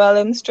somebody while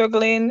them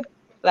struggling,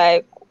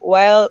 like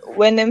while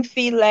when them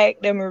feel like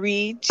them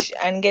reach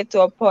and get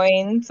to a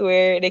point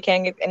where they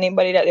can get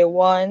anybody that they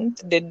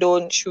want, they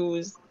don't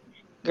choose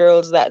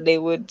girls that they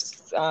would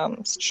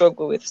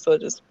struggle with, so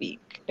to speak.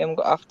 Them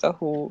go after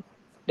who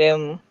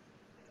them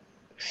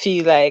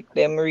feel like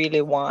them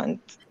really want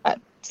at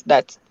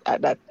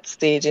that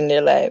stage in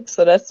their life.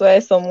 So that's why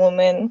some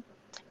women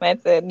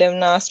might say them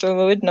not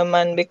struggle with no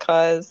man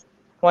because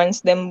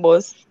once them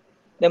boss,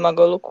 them a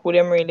go look who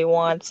them really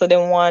want. So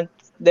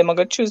them a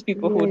go choose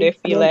people who they Yes,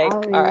 feel them like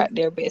are always. at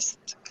their best.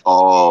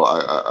 oh,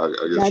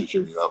 I guess That what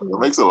you is mean. That true.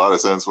 makes a lot of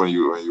sense when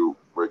you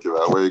break it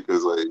that way,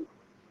 because like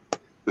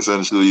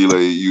essentially like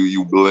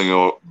you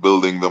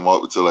building them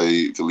up to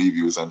like to leave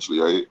you essentially,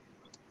 right?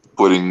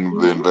 Putting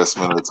the Hmm.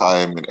 investment of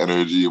time and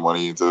energy and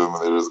money into them,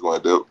 and they're just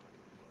going to dip.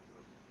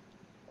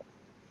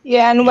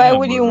 Yeah, and Yeah,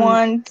 but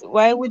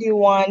why would you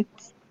want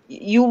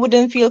you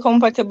wouldn't feel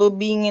comfortable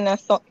being in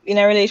in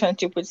a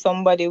relationship with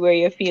somebody where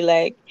you feel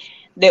like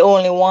they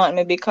only want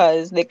me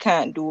because they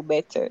can't do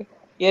better.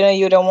 You know,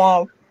 you don't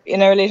want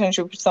in a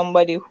relationship with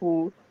somebody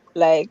who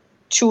like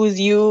choose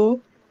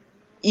you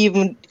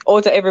even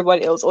out of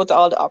everybody else, out of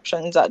all the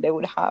options that they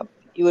would have.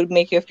 It would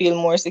make you feel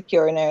more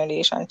secure in a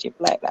relationship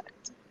like that.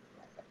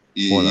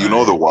 Hold You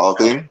know the on. wild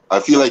thing? I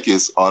feel like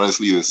it's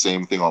honestly the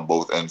same thing on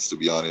both ends, to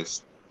be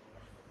honest.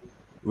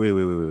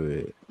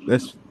 Wait.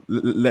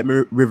 Let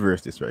me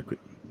reverse this right quick.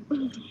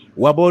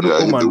 What about the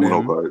Yeah, hit the woman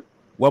Uno them? card.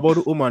 What about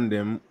the woman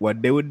them?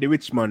 What they with the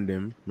rich man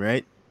them,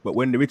 right? But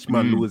when the rich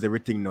man mm, lose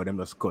everything now, them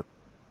just cut.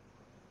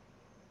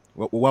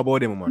 What about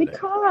them woman like?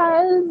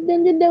 Because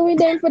then they do with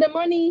them for the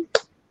money.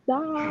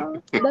 Duh.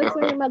 That's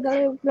when I'm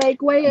gonna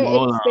like what you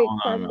but expect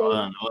from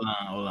them.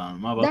 hold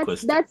on. I have a That's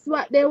question. that's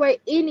what they were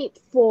in it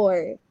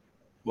for.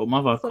 But I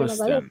have a So they're not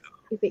gonna question left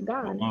though. if it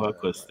But gone. I have a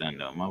question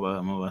though. I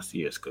have a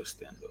serious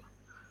question though.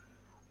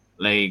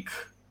 Like,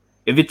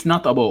 if it's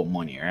not about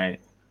money, right?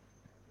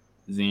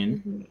 Zin,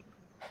 Hmm.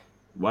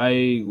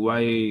 why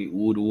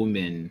would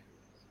women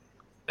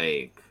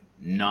like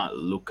not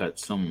look at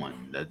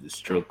someone that is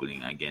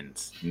struggling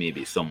against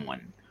maybe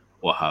someone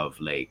or have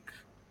like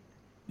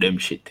them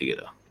shit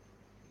together?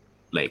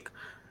 Like,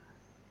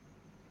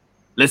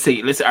 let's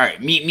say all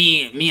right,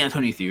 me at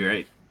 23,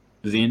 right?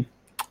 Zin,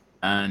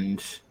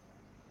 and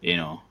you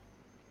know,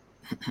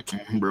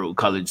 bro,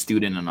 college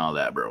student and all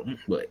that, bro.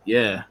 But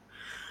yeah,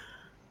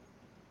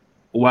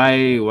 why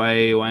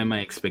am I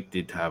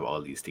expected to have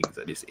all these things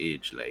at this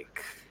age?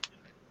 Like,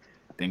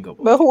 think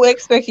But about it, who bro.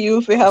 expect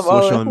you to have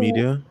all Social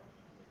media.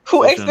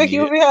 who Social expect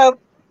you media. to have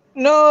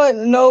no,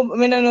 I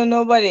mean, no,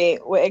 nobody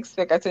will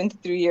expect a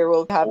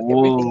 23-year-old to have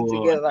everything Oh,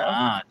 together.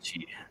 nah,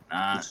 chi,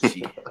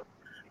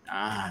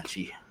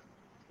 chi.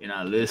 You're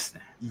not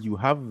listening. You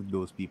have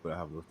those people that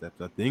have those types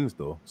of things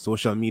though.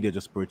 Social media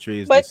just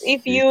portrays But this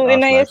if fake you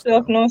in ass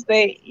yourself lifestyle. know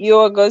say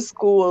you go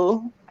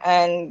school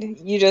and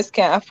you just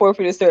can't afford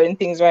to do certain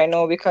things right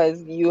now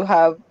because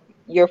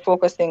you're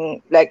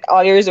focusing like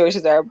all your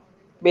resources are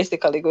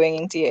basically going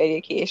into your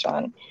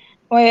education.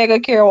 Why you gonna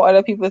care what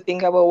other people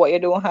think about what you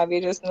don't have?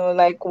 You just know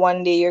like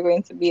one day you're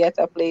going to be at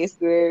a place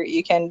where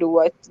you can do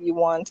what you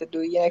want to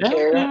do. You don't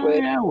care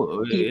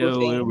what people Yeah.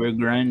 think. We're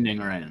grinding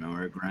right now.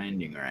 We're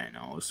grinding right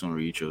now. We'll soon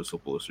reach what we're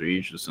supposed to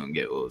reach. We'll soon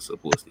get what we're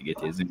supposed to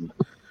get, isn't it?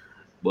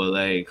 But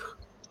like,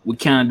 we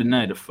can't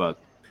deny the fact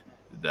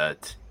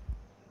that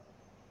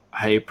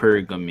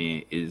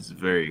hypergamy is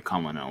very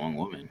common among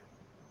women.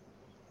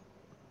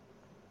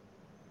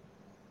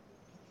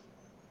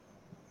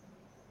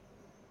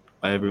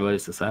 Why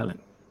everybody's so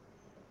silent?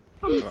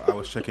 I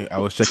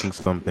was checking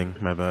something.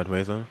 My bad,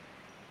 Wazer.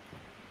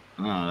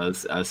 No,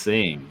 I was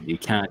saying you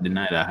can't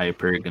deny that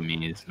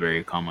hypergamy is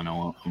very common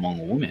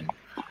among women.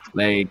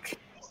 Like,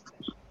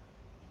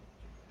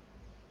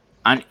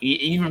 and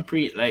even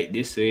pre like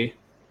this way,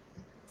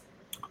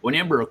 when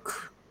you're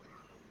broke,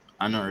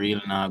 I not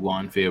really not go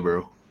on fair,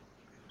 bro.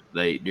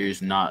 Like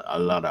there's not a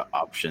lot of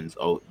options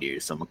out there.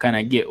 So I kind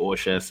of get what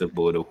she said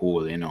about the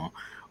whole,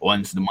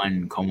 once the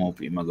man come up,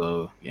 him a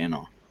go,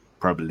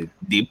 probably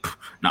dip.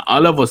 Not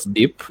all of us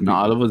dip.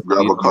 Not all of us do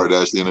Grab it. a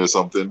Kardashian or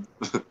something.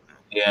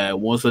 Yeah,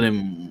 most of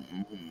them.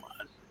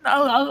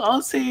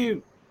 I'll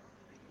say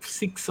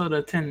 6 out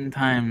of 10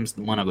 times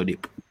the man I go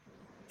dip.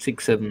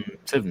 Six, seven,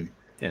 seven.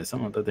 Yeah,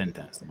 some of the 10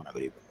 times the man I go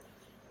dip.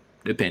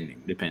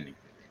 Depending.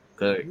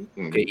 Okay,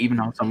 Mm, even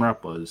on some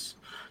rappers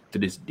to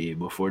this day,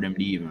 before them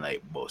they even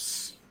like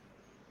boss.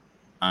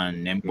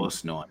 And them mm.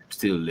 boss now, I'm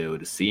still there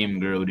with the same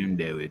girl them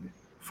there with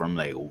from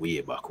like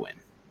way back when.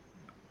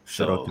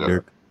 Shout out to So Yeah.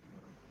 Dirk.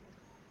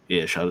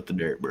 yeah, shout out to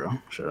Dirt, bro.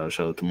 Shout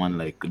out to man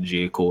like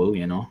J. Cole, I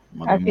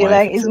Modern feel Wife,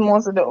 like it's etc.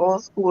 most of the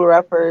old school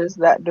rappers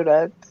that do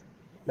that,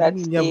 Yeah, I that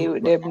mean, stay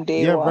with them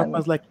day yeah, one.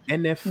 rappers like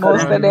NF Cause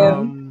Most they of and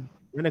know, them,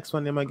 the next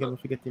one, them again,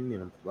 I forget his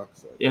name.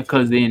 Backside. yeah,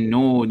 cause they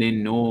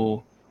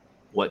know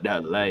what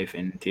that life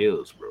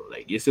entails, bro.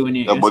 Like Yeah, you see but when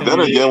then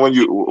you again,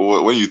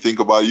 when you think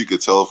about it, you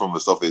could tell from the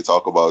stuff they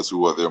talk about to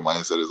what their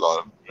mindset is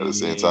on at the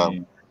same time. yeah,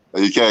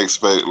 Like, you can't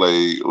expect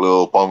like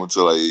Lil Pump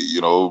to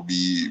like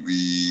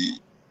be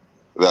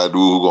that dude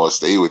who gonna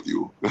stay with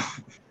you.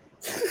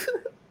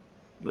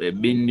 they've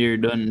been there,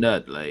 done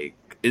that. Like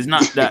it's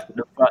not that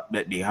the fact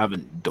that they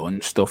haven't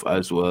done stuff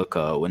as well.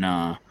 Cause when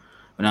I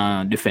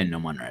defend no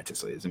man right,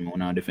 so it's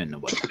when I defend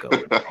nobody. Cause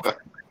we're not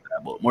friends like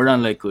that. But more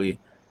than likely,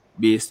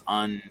 based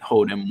on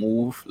how they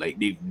move, like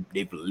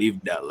they've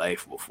lived that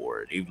life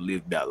before. They've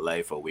lived that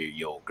life of where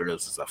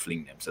girls just a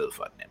fling themselves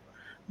at them.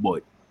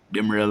 But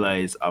them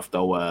realize after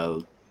a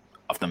while,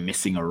 after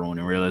messing around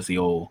and realize,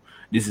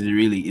 this is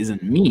really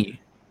isn't me.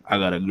 I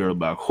got a girl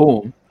back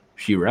home.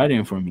 She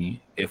riding for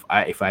me. If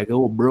I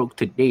go broke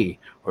today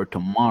or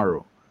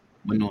tomorrow,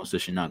 but no, so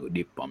she not go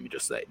dip on me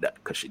just like that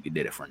because she did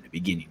it from the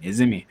beginning,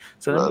 isn't me?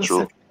 So I'm That's just true.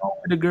 settling down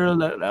with the girl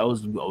that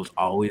was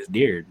always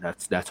there.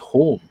 That's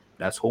home.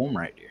 That's home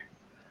right there.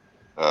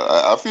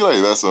 I feel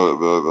like that's the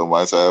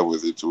mindset I have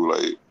with it too.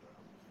 Like,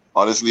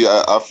 honestly,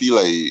 I feel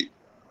like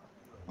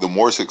the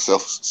more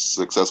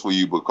successful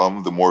you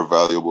become, the more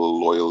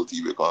valuable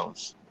loyalty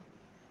becomes.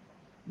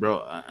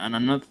 Bro. And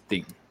another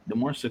thing, the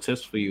more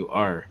successful you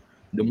are,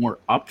 the more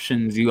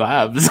options you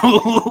have.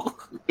 So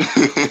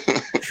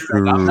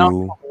like I'm not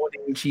True.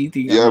 promoting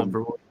cheating. I'm Yeah, not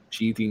promoting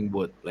cheating,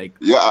 but like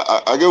yeah,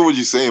 I get what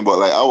you're saying, but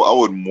like I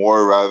would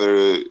more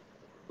rather,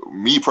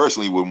 me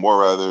personally, would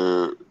more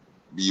rather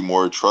be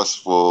more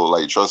trustful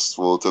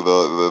to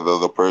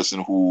the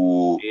person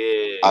who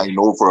I yeah,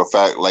 know for a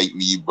fact liked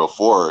me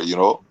before,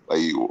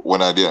 like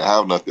when I didn't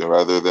have nothing,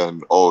 rather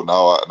than, oh,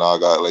 now I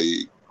got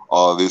like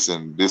all this,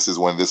 and this is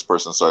when this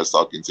person starts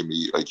talking to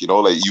me, like,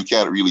 like you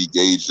can't really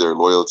gauge their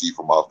loyalty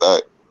from off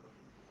that.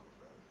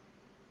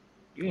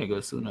 you're gonna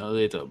go sooner or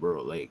later,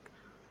 bro. Like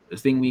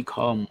this thing we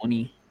call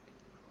money,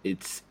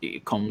 it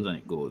comes and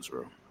it goes,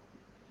 bro.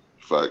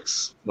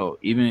 Facts. So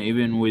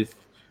even with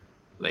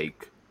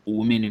like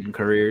women in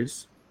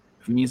careers,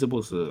 if me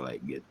supposed to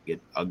like get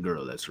a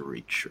girl that's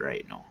rich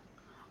right now,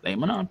 like I'm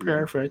not Mm,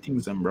 prepared for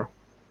things, then, bro.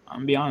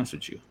 I'm be honest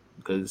with you,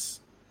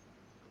 because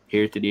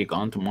here today,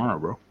 gone tomorrow,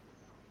 bro.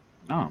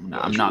 No, I'm not,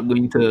 yeah, I'm true. not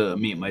going to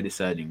make my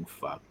deciding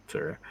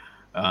factor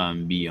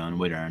be on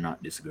whether or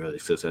not this girl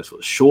is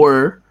successful.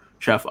 Sure,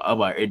 she have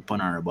a head on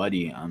her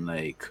body and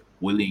like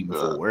willing Yeah,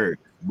 for work,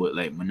 but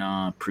like I'm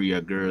not pre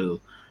a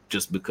girl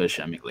just because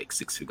she make like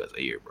 6 figures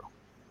a year, bro.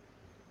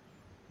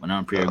 I'm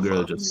not pre a yeah,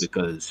 girl just facts.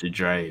 because she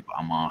drive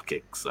a Mark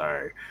X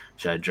or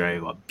she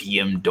drive a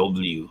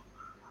BMW.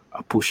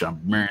 I push a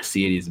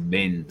Mercedes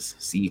Benz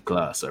C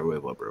class or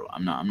whatever, bro.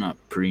 I'm not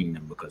preying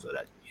them because of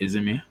that. You see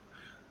me?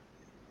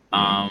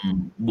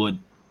 Mm, But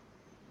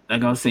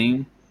like I was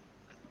saying,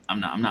 I'm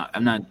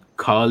not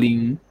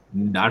calling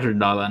Dr.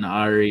 Dollar and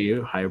Ari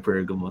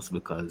hypergamous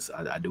because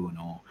I do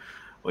know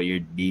what your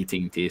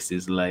dating taste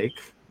is like.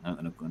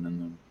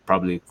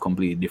 Probably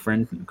completely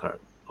different.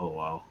 Oh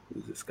wow,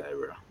 who's this guy,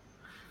 bro?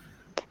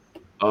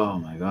 Oh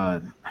my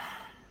god.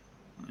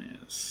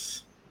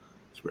 Yes.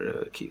 This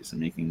brother keeps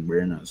making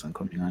burnouts and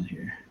coming on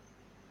here.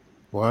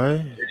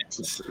 Why?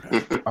 It's,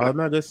 All I'm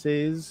gonna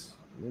say is,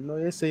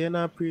 you say you're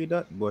not pre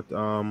that, but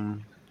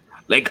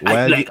like I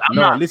while like you I'm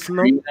no, not listen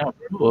up. pre that,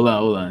 bro.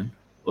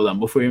 Hold on.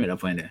 Before you make that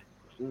point there.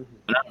 Mhm.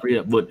 I'm not pre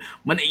that, but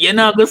man, you're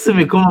not gonna see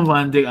me come up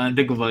and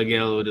take up a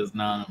girl who does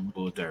not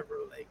about her, bro.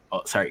 Like,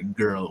 oh, sorry,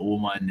 girl,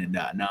 woman, and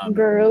that. Now I'm nothing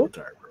Girl. about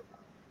her, bro.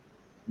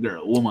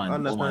 Girl, I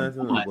woman, woman, understand,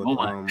 woman, but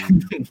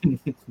woman.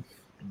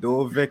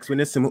 don't vex when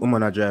you see me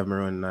woman I drive me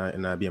around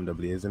in a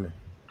BMW, isn't it?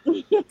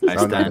 I That's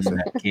all I'm gonna stand say.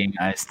 king.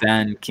 I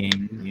stand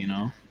king.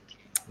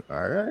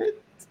 All right,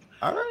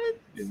 all right.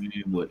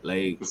 But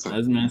like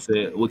as man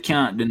said, we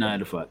can't deny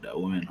the fact that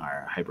women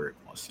are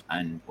hypergamous,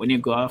 and when you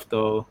go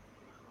after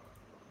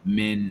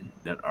men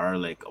that are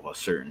like of a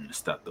certain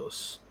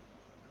status,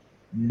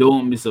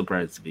 don't be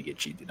surprised if you get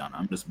cheated on.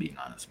 I'm just being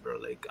honest, bro.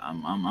 Like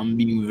I'm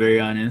being very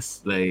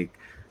honest. Like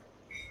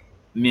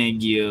me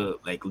and give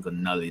like little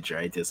knowledge,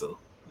 right? So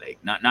like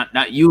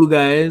not you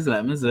guys,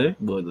 like me say,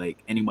 but like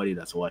anybody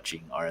that's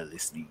watching or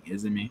listening,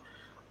 isn't me?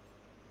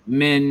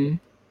 Men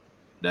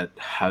that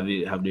have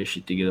their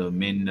shit together,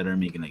 men that are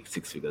making like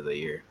 6 figures a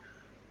year,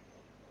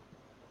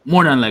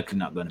 more than likely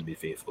not gonna be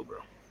faithful, bro.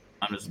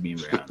 I'm just being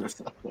very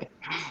honest.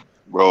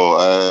 Bro,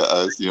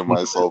 I see it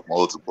myself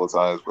multiple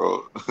times,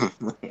 bro.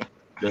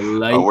 The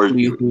I work.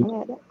 likelihood,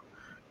 Yeah,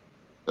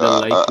 the I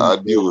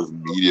likelihood, deal with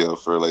media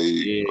for like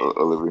yeah,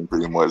 a living,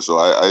 pretty much. So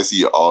I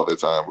see it all the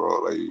time, bro.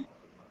 Like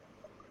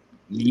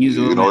these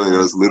you know, women they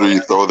are just literally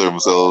throw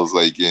themselves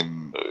like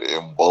in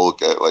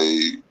bulk at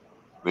like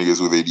niggas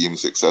who they deem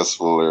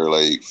successful or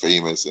like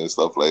famous and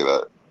stuff like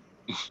that.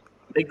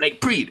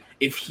 like Preed.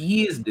 If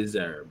he is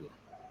desirable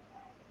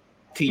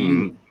to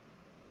Hmm.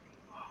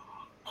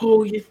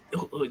 you,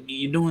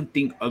 you don't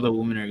think other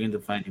women are going to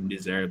find him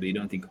desirable? You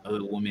don't think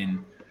other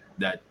women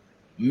that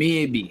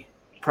maybe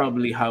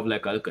probably have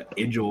like a little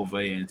edge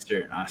over you in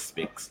certain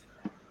aspects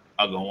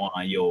are gonna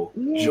want yo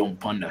yeah,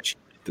 jump on that shit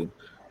too?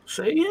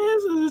 So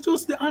yes, it's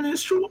just the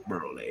honest truth,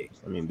 bro. Like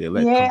I mean, they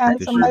like Yeah,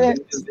 and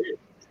competition.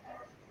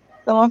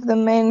 some of the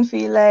men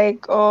feel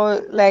like,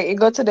 oh, like it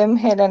got to them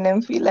head and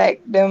them feel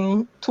like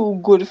them too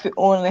good if you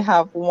only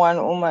have one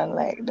woman.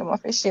 Like them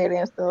have to share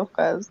and stuff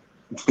because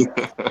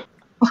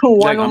one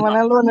like woman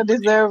alone don't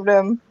deserve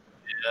them.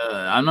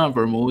 I'm not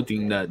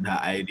promoting that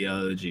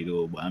ideology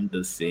though, but I'm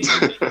just saying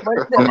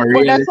from a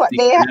But that's what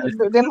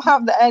realistic them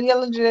have the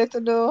ideology to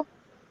do.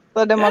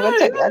 So them are gonna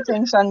yeah, take the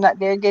attention that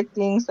they're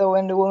getting. So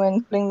when the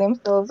women fling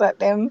themselves at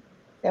them,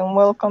 then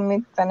welcome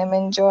it and them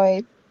enjoy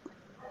it.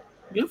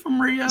 yeah,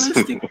 from a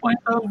realistic point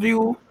of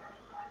view,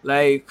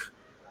 like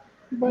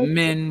but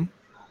men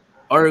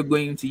are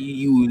going to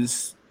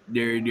use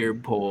their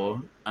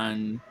power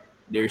and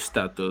their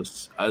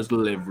status as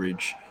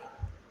leverage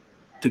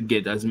to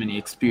get as many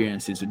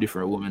experiences with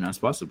different women as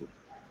possible.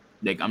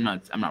 Like I'm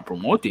not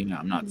promoting,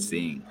 I'm not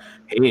saying,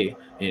 hey,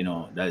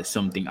 that is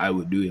something I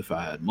would do if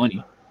I had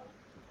money.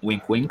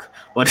 Wink wink.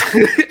 But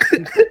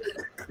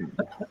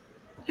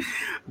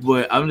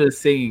but I'm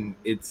just saying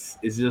it's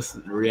just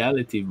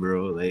reality,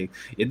 bro. Like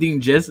you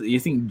think Jeff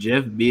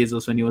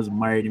Bezos when he was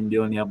married him they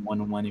only have one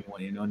woman,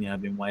 he only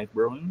have him wife,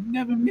 bro. He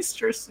never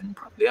mistress and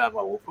probably have an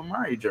open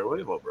marriage or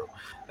whatever, bro.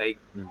 Like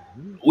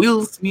Mhm.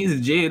 Will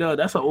Smith, Jada,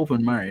 that's an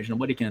open marriage.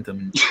 Nobody can tell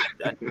me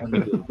that one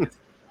nigga was messing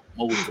with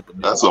multiple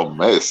That's niggas. a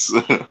mess.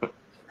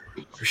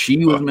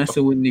 She was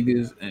messing with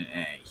niggas and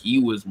he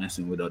was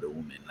messing with other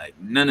women. Like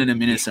none of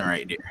them innocent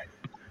right there.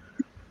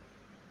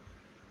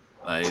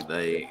 Like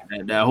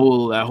that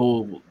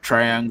whole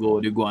triangle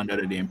they go on the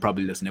other day and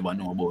probably just never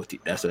know about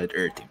it. That's why it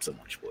hurt him so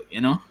much, but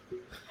is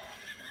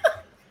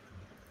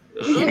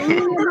it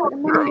really about the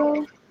money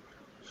though?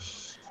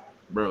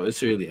 bro,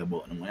 it's really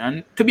about the money.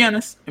 And to be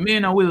honest, I mean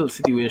in a will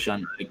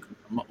situation, like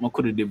I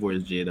could have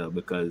divorced Jada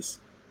because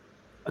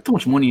too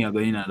much money I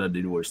got in that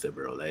divorce,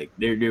 bro. Like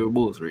they were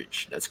both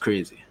rich. That's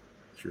crazy.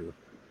 True.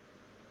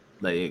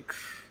 Like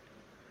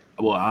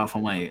about half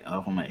of my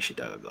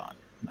shit I got gone.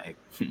 Like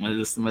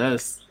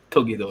let's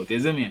tug it out,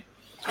 isn't it?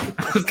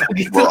 Tug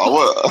it Bro,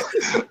 out.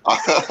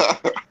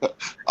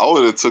 I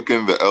would have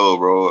taken the L,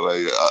 bro.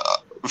 Like,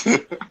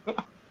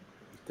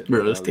 Take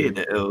Bro, the let's L, take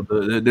the L.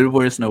 The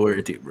divorce not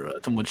worth it, bro.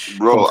 Too bro, much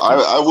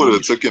I would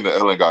have complications. taken the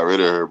L and got rid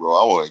of her, bro.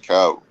 I wouldn't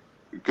cap.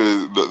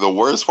 Because the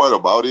worst part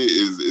about it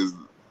is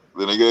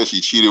the nigga that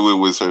she cheated with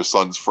was her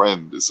son's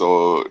friend.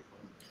 So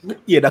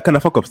Yeah, that kind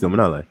of fuck up still, man.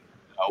 Not lie.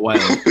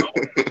 Wild.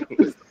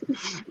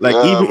 Like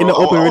yeah, even in bro, the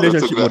open I would have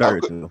took relationship, would that.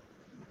 hurt too.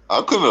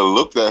 I couldn't have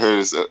looked at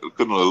her.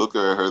 Couldn't have looked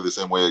at her the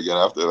same way again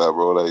after that,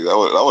 bro. Like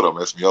that would have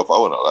messed me up. I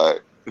wouldn't lie,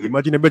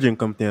 Imagine a virgin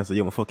come to you and say,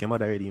 "Yo, I'm fuck your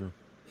mother already,"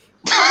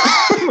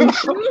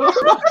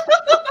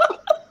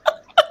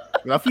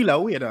 I feel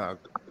that way, dog.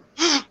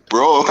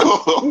 bro.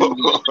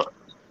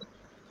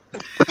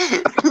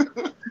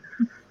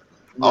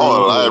 I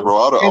won't lie, Bro. bro.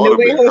 I And the would have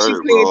way been how she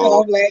hurt, played it bro.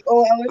 off, like,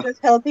 oh, I was just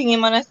helping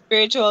him on a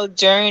spiritual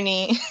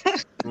journey.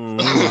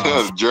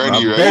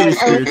 Journey, A right? very I was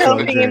spiritual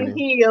helping him journey.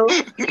 heal.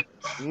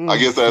 I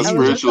guess that I was Heal.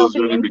 just spiritual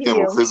helping journey him became a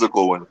heal.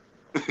 physical one.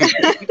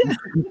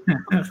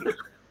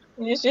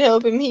 You should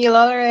help him heal,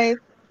 all right.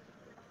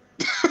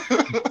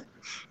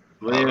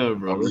 But yeah, I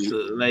bro. mean,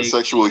 So,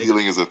 sexual like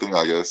healing is a thing,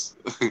 I guess.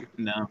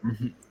 no.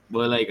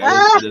 But like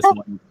I just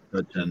want to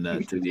touch on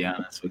that to be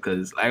honest,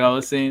 because like I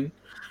was saying,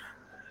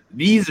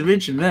 these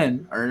rich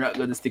men are not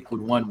gonna stick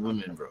with one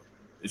woman, bro.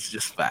 It's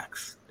just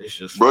facts. It's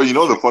just Bro, you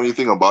know facts. the funny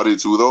thing about it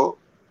too, though,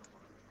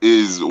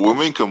 is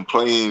women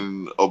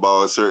complain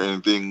about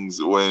certain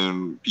things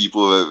when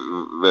people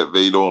that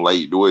they don't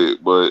like do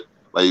it. But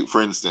like,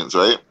 for instance,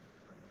 right?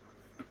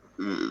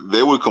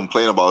 They would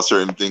complain about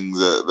certain things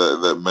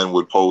that men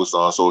would post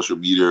on social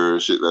media or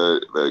shit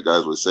that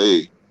guys would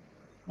say.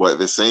 But at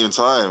the same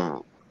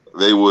time,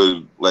 they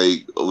would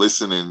like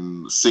listen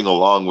and sing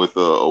along with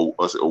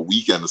a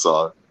weekend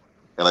song.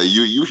 And like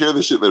you hear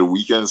the shit that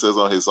Weekend says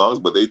on his songs,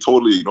 but they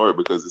totally ignore it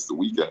because it's the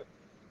Weekend.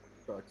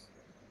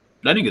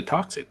 That nigga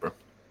toxic, bro.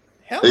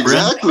 Hell Brand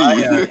no. Exactly,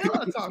 Fire.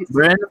 Hell toxic.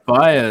 Brand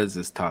Fires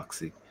is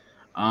toxic.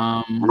 Who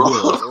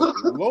else? bro.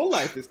 Low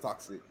life is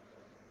toxic.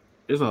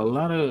 There's a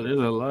lot of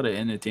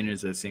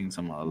entertainers that sing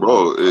some a lot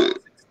Bro, of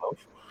toxic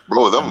stuff.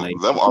 Bro, and like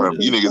them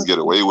R&B niggas get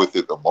away with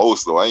it the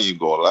most, though. I ain't even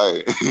gonna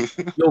lie.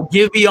 yo,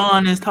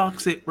 Giveon is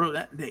toxic, bro.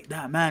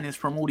 That man is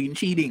promoting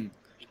cheating.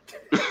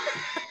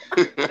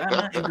 That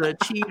man is a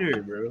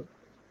cheater, bro.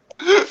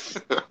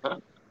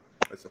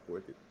 I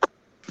support it.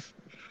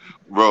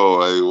 Bro,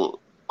 like,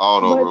 I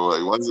don't know, But bro.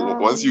 Like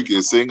once you um,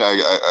 can sing,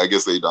 I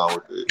guess they down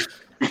with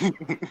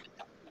it.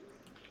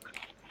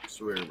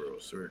 Swear, bro,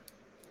 swear.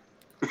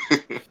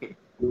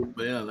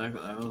 But yeah, like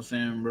I was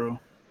saying, bro,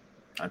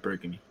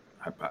 hypergamy,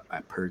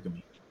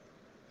 hypergamy.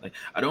 Like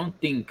I don't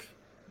think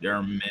there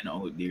are men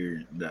out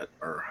there that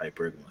are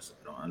hypergamous.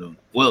 I don't.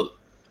 Well,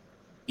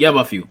 you have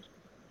a few.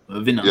 Yeah,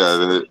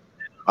 Vinox.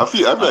 I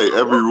feel like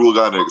every rule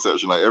got an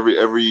exception. Like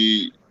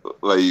every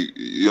like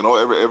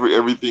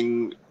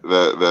everything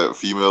that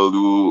female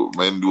do,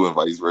 men do, and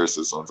vice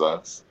versa.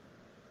 Sometimes.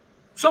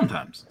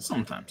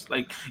 Sometimes.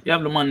 Like you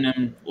have the man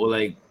them or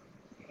like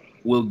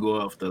will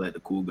go after like the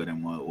cougar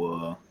them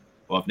or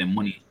have them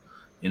money,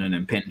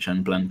 them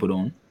pension plan put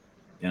on.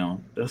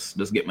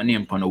 Just get my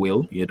name on the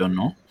wheel. You don't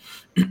know.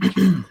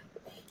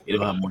 You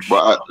don't have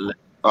But much.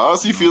 I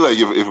honestly You know, feel like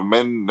if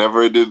men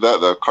never did that,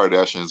 the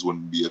Kardashians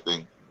wouldn't be a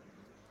thing.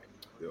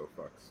 Yo,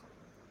 facts.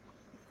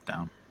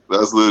 down.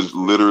 That's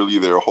literally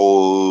their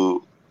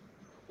whole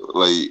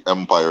like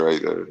empire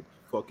right there.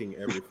 Fucking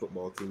every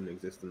football team in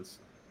existence.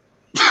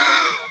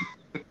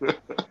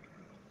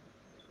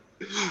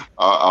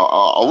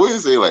 I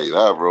wouldn't say like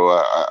that, bro.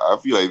 I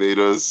feel like they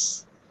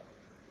just.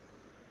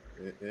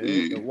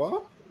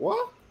 What?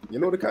 What? You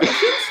know the kind of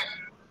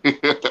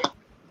shit?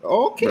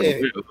 Bro,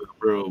 Okay.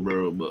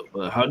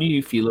 but how do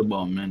you feel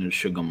about men with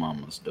sugar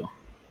mamas though?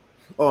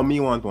 Oh, me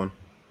want one.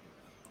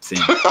 Same,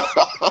 I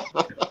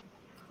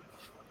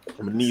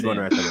need one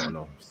same. right about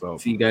now. So,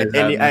 See, guys, I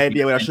have any no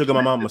idea what a intention sugar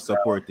mama, of must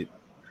support it.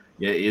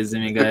 Yeah,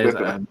 isn't it, guys?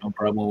 I have no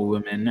problem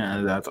with women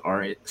that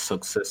are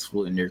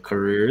successful in their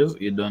careers.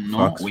 You don't know,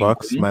 Fox, wink,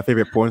 Fox. wink. My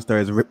favorite porn star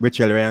is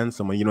Rachel Ryan.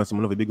 Someone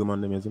of a big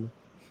woman, them, isn't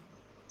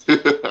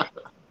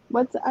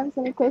but to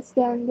answer the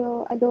question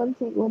though, I don't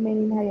think women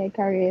in higher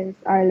careers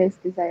are less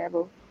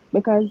desirable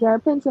because there are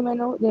plenty of men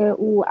out there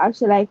who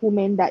actually like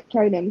women that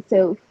carry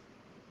themselves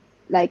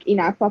like in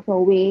a proper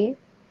way,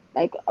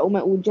 like a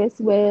woman who dress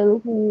well,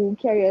 who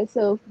carry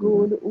herself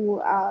good,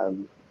 who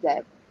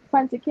the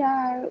fancy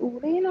car,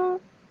 who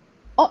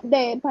up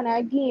there on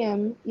our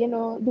game,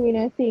 doing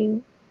her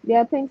thing. There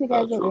are plenty of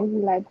guys That's out there true.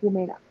 who like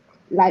women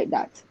like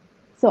that.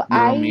 So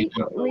Bro, me I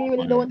not know really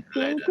woman don't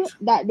like think that.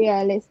 that they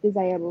are less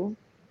desirable.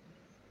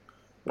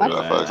 What?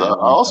 Bro, Yeah, facts. I I don't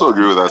also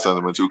agree with that have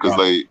sentiment too, because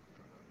problem. like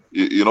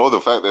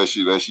the fact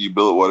that she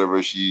built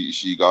whatever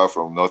she got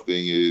from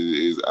nothing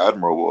is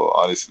admirable.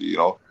 Honestly,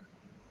 Bro,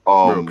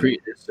 um,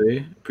 preach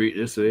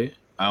this way.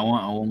 I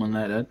want a woman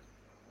like that.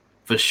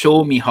 For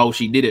show me how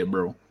she did it,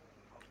 bro.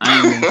 I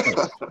ain't gonna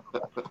fight.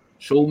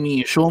 Show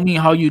me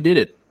how you did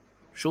it.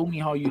 Show me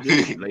how you did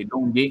it. you Like,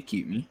 don't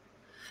gatekeep me.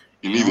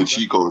 need the You know,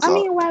 cheat codes, I huh?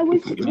 mean, why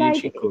would give me a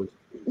cheat like code.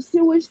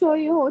 she would show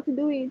you how to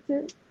do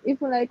it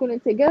if we like gonna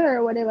together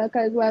or whatever?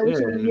 Cause why would Yeah,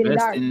 she leave you in the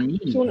invest dark? in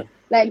She would me.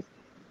 like,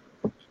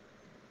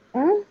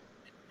 huh?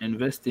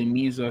 Invest in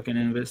me so I can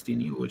invest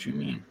in you. What you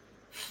mean?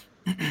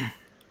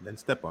 Then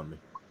step on me.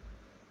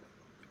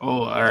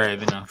 Oh, all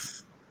right,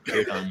 enough.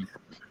 You're done.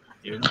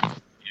 You're done.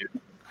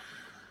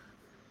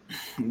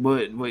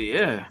 But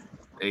yeah,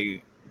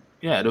 like,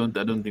 yeah, I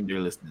don't think they're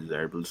less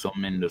desirable. Some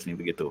men just need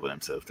to get over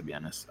themselves, to be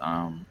honest.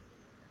 I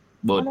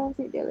But don't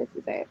think they're less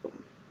desirable.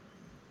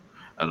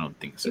 I don't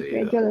think so If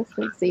you're either. jealous,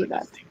 just say I that.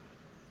 just think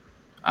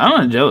I'm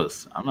not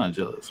jealous. I'm not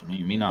jealous.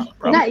 Me not a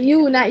problem. Not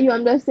you, not you.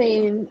 I'm just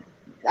saying.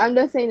 I'm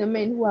just saying the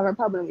men who have a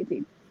problem with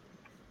it.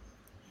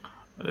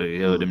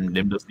 Yo,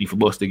 them just need for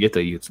boss to get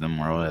a youth them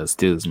more as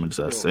still as much as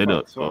I Yo, said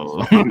that. facts, facts, So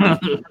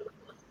facts.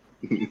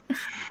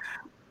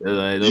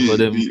 like, enough You, of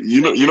them.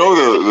 you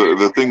know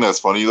the thing that's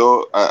funny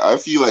though. I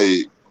feel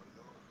like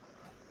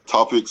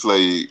topics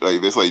like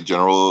this, like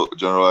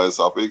generalized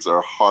topics,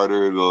 are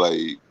harder to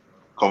like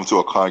come to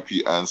a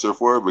concrete answer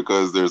for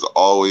because there's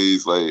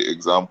always like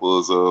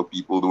examples of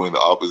people doing the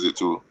opposite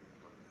too.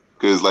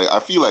 Because like I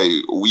feel like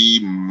we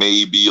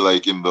may be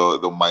like in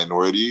the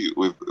minority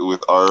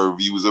with our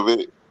views of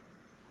it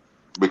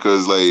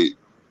because like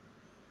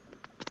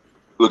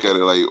look at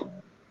it like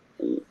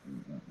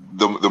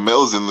the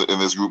males in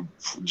this group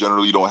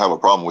generally don't have a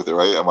problem with it,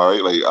 right? Am I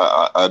right? Like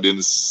I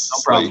didn't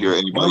No like hear problem. Yeah,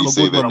 anybody I'm a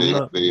say good that one. they I'm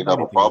not have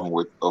a anything else. problem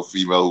with a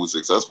female who's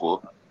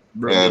successful,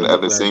 Bro, and yeah, at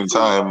but the like same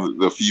time,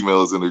 the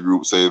females in the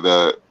group say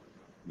that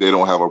they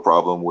don't have a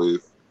problem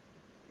with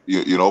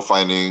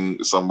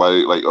finding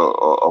somebody like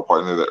a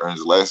partner that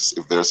earns less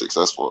if they're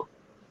successful,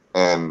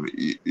 and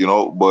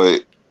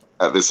but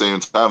at the same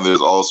time,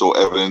 there's also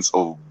evidence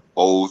of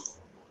both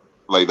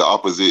like the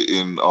opposite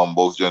in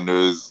both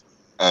genders,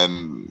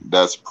 and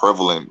that's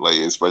prevalent, like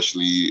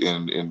especially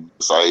in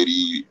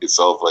society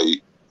itself.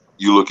 Like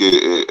you look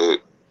at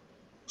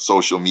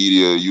social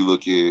media, you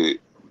look at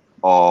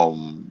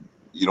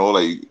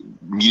like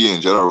media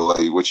in general,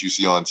 like what you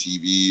see on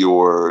TV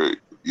or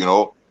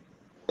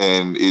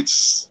and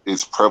it's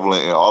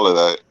prevalent in all of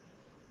that.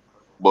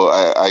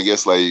 But I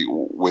guess like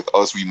with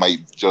us, we might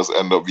just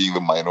end up being the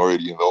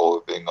minority in the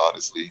whole thing.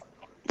 Honestly,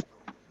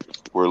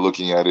 we're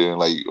looking at it in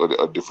like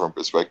a different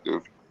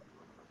perspective.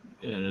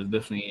 Yeah,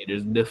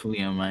 there's definitely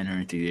a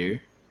minority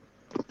there.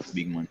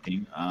 Big one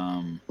thing.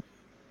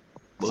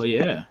 But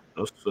yeah,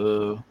 that's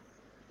oh,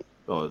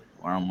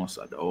 we're almost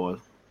at the hour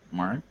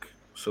mark.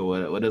 So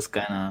what else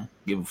kind of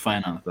give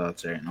final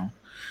thoughts right now?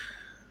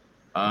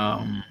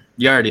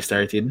 You already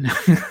started,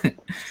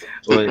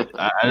 but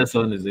I just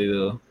want to say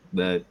though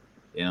that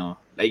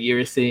like you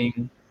were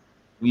saying,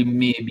 we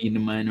may be in the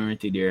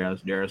minority there,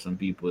 as there are some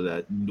people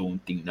that don't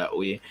think that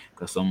way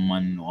because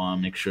someone want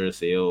to make sure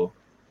say, oh,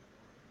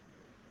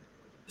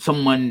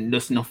 someone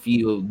does not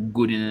feel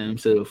good in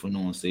themselves for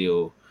no say,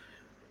 oh,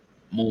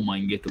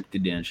 Mom get up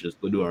today and she just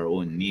go do her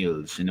own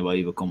nails. She never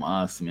even come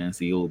ask me and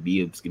say, "Oh,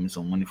 babes, give me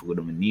some money for go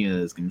do my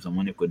nails. Give me some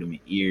money for do my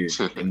ear."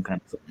 Them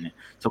kind of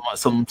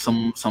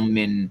something. Some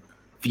men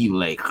feel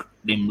like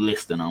them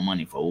less than our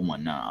money for a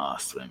woman not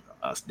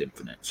ask them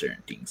for that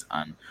certain things.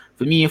 And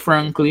for me,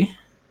 frankly,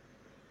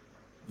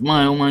 if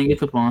my woman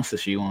get up and say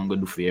she want to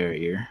go do for her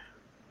ear,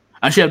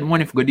 and she have the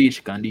money for go do it,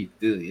 she can do it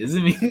too. You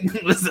see me?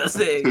 What's I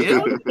say? You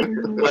know?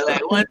 Mm-hmm. But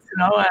like once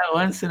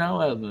in a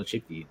while, no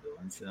chippy.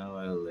 Once in a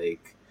while,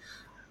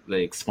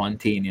 like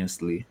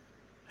spontaneously,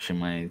 she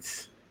might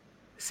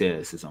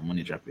say some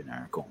money drop in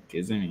her account,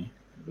 isn't me?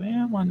 But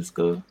yeah, man, just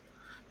go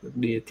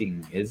do your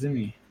thing, isn't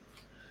me?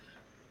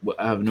 But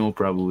I have no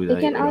problem with You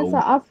can a also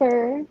woman.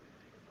 offer.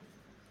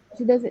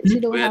 She doesn't. She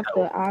don't Where have that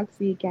to ask.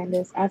 You can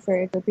just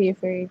offer to pay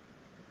for it.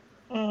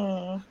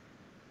 Mm,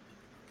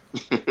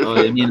 Oh,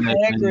 you mean like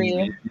I when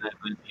agree.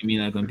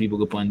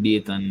 people go on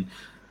date and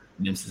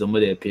them see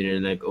somebody appear,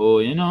 they're like, oh,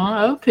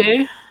 I'll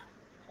pay,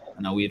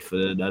 and I wait for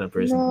the other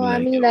person to No, be I like,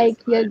 mean yo, it's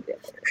like fine. you.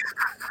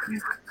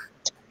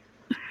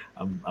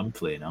 I'm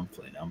playing, I'm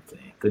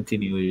playing.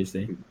 Continue what you're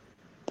saying.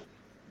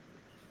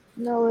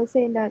 No, we're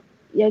saying that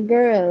your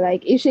girl,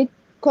 like, if she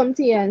come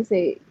to you and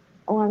say,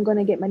 "Oh, I'm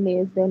gonna get my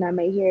nails done or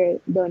my hair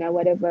done or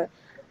whatever,"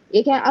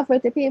 you can offer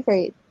to pay for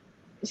it.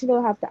 She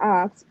don't have to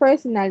ask.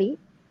 Personally,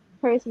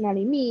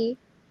 me,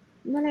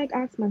 I like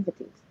ask man for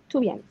things. To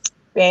be honest,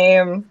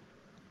 Same.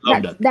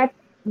 Love that's that. that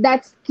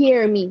that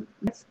scare me.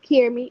 That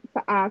scare me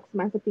for ask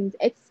man for things,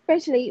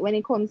 especially when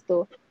it comes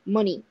to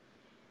money.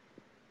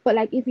 But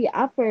like, if he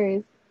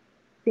offers,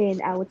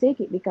 then I will take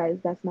it because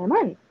that's my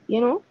man.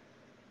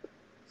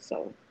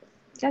 So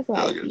that's what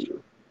Yeah, I I get feel.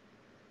 you.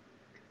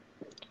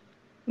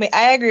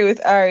 I agree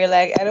with Ari.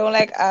 Like, I don't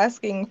like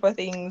asking for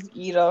things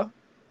either.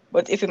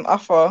 But if him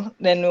offer,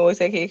 then no,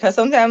 it's okay. Because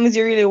sometimes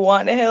you really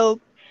want the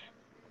help,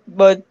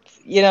 but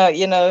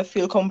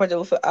feel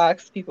comfortable to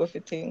ask people for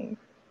things.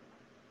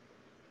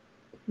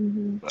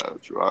 Hmm.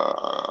 True.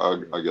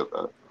 I get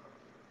that.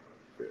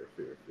 Fair.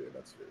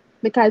 That's fair.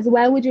 Because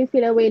why would you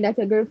feel a way that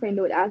your girlfriend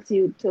would ask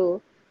you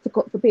to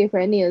pay for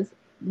her nails?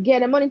 Get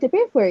the money to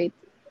pay for it.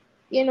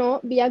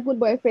 Be a good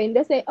boyfriend.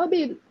 Just say, "Oh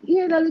babe,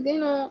 here's a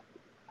look,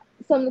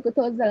 some little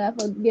 $1,000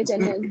 for get your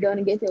nails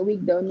done, get your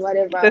wig done, The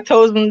whatever."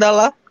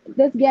 $1,000,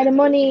 Just get the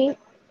money,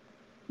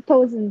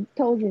 thousands.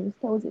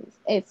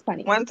 It's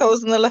funny.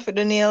 $1,000 for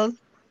the nails.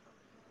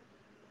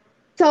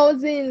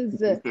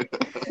 Thousands.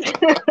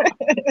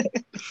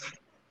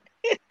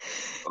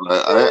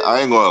 Like,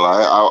 I ain't gonna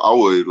lie. I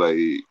would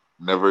like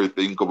never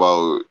think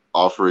about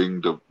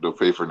offering the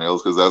pay for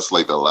nails because that's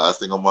like the last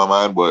thing on my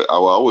mind. But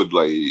I would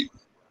like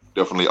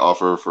definitely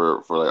offer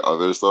for like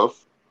other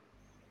stuff.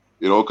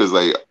 Because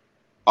like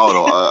I don't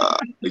know.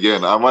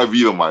 Again, I might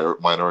be the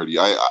minority.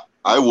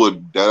 I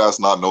would dead ass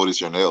not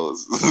notice your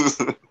nails.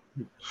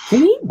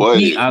 Who? But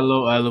Me, I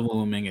love when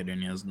women get their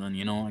nails done.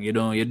 You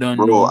don't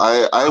bro, know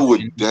I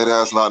would often dead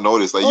ass not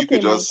notice. Like you Okay,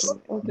 could just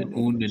Michael. Okay,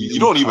 who Michael. then you who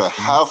don't even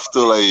often. have to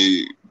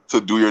like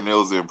to do your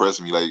nails to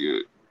impress me. Like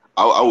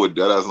I would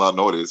dead ass not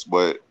notice,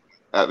 but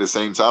at the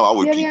same time, I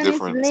would To be peep honest,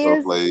 different stuff.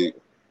 Like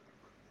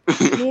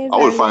nails I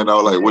are would really find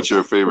out like what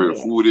your important to favorite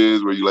me. food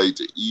is, where you like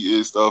to eat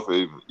and stuff,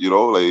 and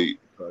like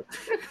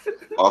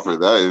offer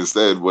that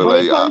instead. But When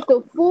it like comes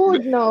to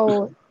food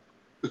now,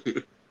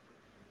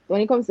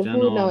 when it comes to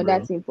food Jano, now, bro.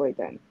 that's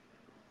important.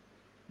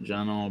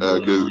 Jano,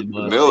 bro. because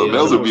My boss I pay don't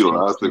nails would be trust the over.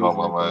 no last thing food on when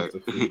my it comes mind. to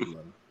food,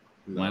 man.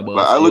 My Nah. Like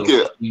boss I pay look over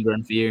at 15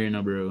 grand for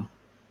year, bro.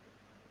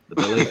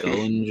 But I like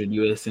 100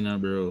 US in a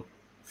bro.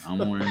 I'm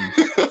more in.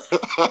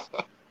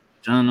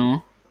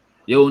 Jano.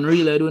 Yo,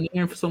 unreal, I don't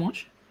hear for so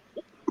much.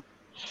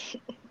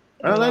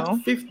 I like No.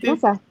 50.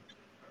 What's that?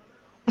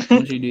 How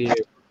much you do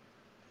here?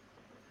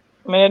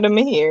 Man, let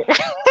me hear.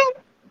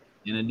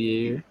 In a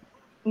day?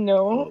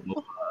 No. Oh,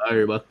 but I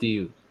heard back to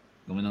you.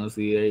 Coming on,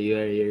 see,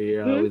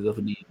 you're Hmm? always off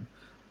the.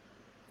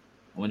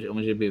 How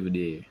much you pay for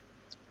day?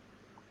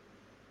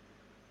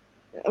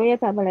 When you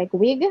talk about like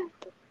wig,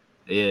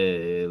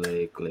 Yeah,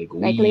 like like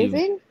weave.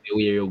 lacing? They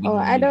wear your Oh,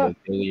 I weave, don't. if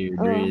they wear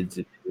Oh, dreads,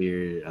 if they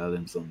wear all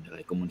them something.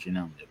 Like, how much you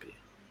know they pay?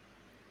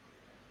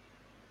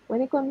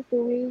 when it comes to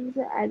wigs,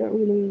 I don't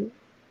really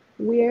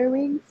wear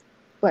wigs.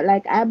 But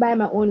like, I buy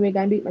my own wig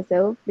and do it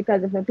myself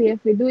because if I pay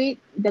to do it,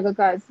 it doesn't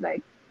cost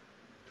like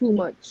too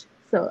much.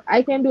 So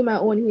I can do my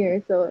own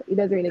hair, so it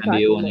doesn't really And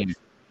they cost me own you. much.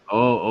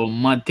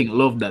 mad thing.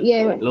 Love that.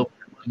 Yeah, Love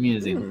that.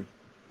 Amazing. Hmm.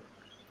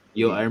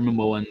 Yo, I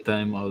remember one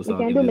time I was I can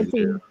talking do to my this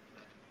girl. thing.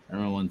 I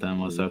remember one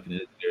time I was Hmm. talking to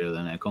this girl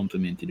and I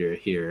complimented her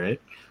hair,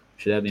 right?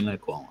 Should have been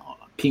like a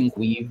pink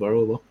weave or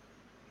whatever.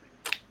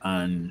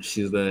 And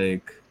she's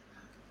like,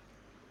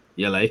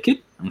 "You like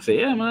it?" I'm say,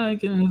 "Yeah, man, I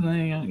like it." She's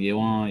like, "You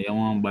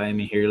want buy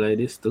me hair like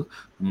this too?"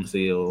 I'm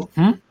say, "Oh,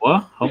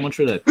 what? How much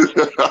for that?"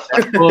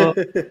 Oh,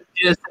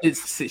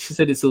 she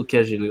said it so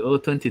casually. Oh,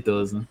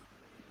 20,000.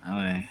 I'm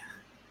like,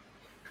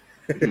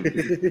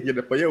 You're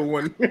the for your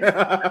one.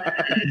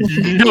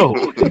 no.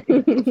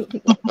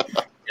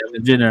 I'm a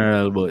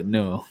general, but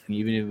no.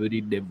 Even if we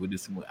did that with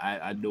this,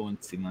 I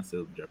don't see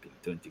myself dropping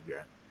 20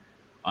 grand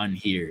on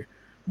here.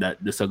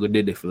 That just I go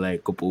did it for like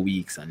a couple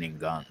weeks and then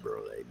gone,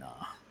 bro. Like,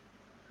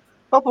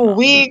 Couple nah, I'm good.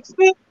 weeks.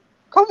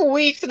 Couple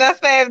weeks, not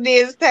 5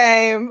 days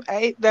time.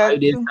 I that 5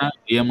 days time,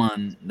 yeah,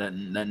 man. That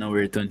not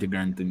worth 20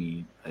 grand to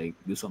me. Like,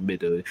 do something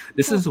better.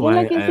 This is You're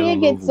why lucky I if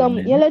you get love some.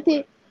 You're women.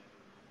 lucky.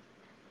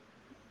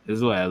 This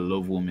is why I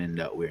love women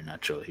that wear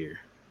natural hair.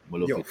 I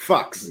love Yo, it.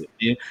 facts.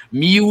 Yeah,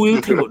 me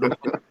will take out the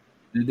money.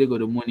 Will take out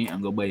the money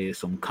and go buy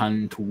some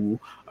contour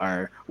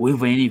or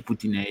whatever you need to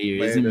put in your hair.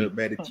 You see me?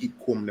 By the teeth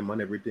comb them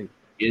and everything.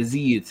 You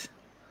see it?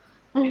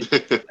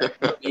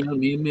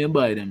 Me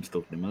buy them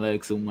stuff. Them I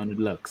like someone with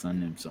locks on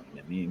them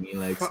something. Me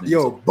likes them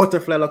Yo, so.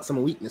 butterfly locks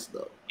some weakness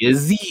though. You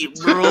see it,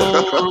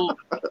 bro?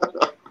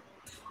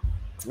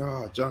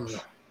 Oh, John.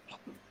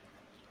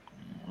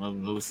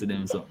 Love to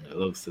them something. I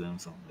love to them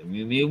something.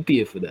 Me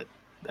pay for that.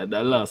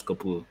 That last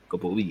couple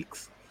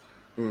weeks.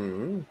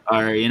 Mm-hmm.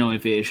 Or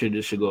if it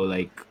should go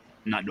like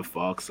not the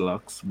fox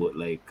locks, but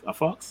like a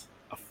fox.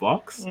 A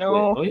fox? Wait,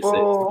 no oh you said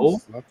for four?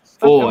 Fox locks.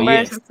 not Four,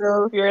 embarrass yes.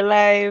 yourself, your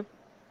life.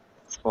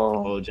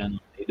 For Oh John,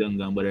 you done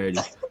gone but early.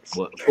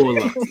 But four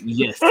locks,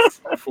 yes.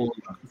 Four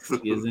locks.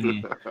 You see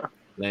me?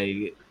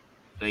 Like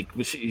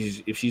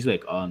if she's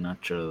like all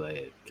natural,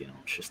 like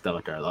she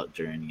start her lot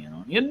journey,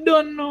 you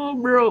don't know,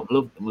 bro.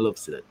 Love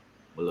see that.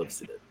 I love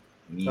see that.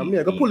 I Me mean,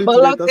 I can pull me. it but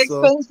to look later,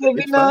 so expensive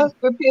it's fine. enough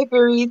to pay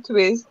for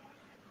retwist.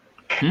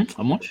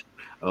 How much?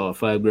 Oh,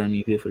 5 grand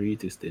you pay for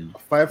retwist,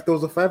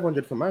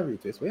 5,500 for my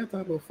retweets. We are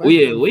talking about Oh five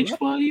yeah, grand for which that.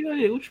 part you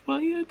at? Which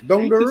part you at?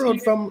 Down Retwist,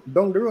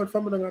 the road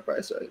from the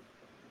price, right?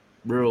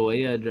 bro.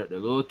 Yeah, drop the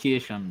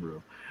location,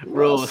 bro.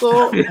 Well, Bro,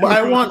 so but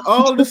I want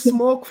all the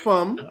smoke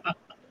from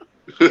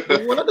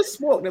the one of the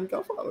smoke them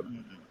can follow.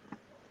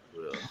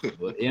 bro.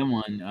 But yeah,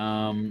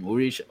 man. We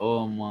reach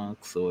all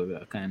marks, so we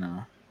kind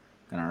of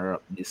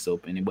wrap this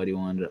up. Anybody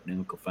want to drop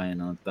them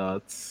final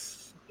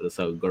thoughts? Let's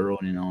have go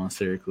around in our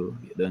circle.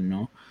 You don't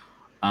know.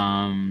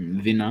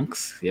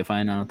 Vinox, your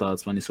final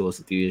thoughts on this whole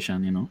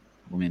situation.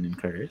 Women in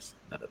careers.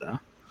 Da da da.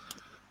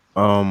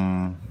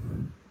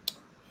 Um,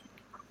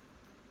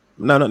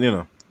 no,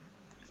 no,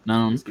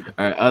 Now, just keep it.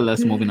 all right,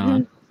 Atlas moving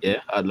on. Yeah,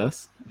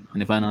 Atlas.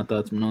 Any final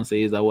thoughts? Me don't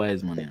say he's a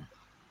wise man.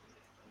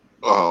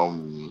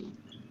 um,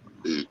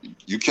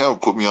 you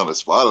can't put me on the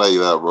spot like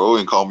that, bro,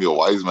 and call me a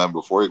wise man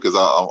before it because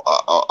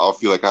I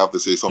feel like I have to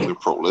say something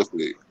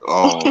prolific.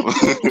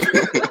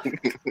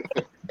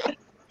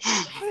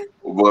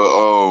 But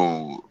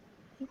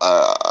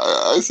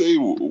I say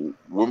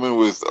women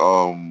with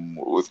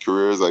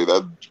careers like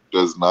that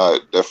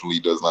definitely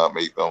does not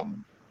make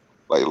them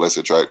like less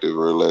attractive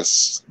or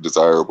less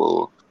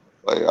desirable.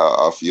 Like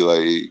I feel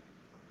like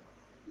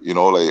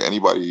like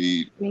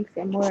anybody Makes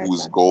them more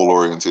who's attractive. goal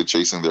oriented,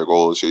 chasing their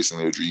goals, chasing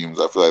their dreams,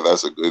 I feel like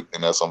that's a good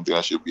thing. That's something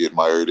that should be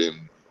admired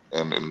and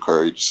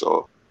encouraged.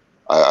 So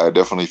I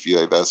definitely feel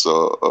like that's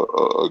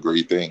a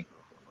great thing.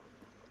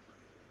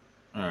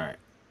 All right.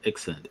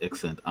 Excellent,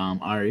 excellent.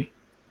 Ari,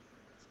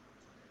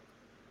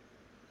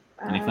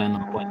 any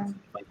final Uh, points?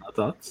 Final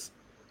thoughts?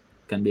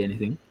 Can be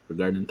anything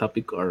regarding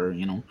topic or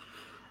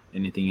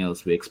anything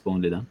else we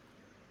expounded on.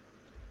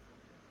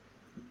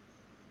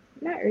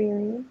 not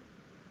really.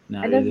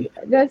 Not I just really.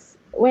 just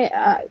wait.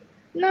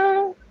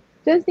 No,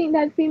 just think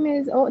that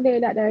females out there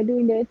that are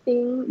doing their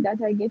thing,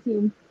 that are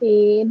getting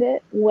paid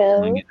And I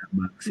well, get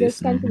that back, sis.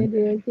 just continue to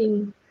do your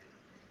thing.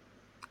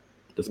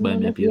 Just buy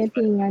me a Just do your PS5.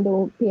 thing and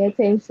don't pay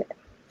attention.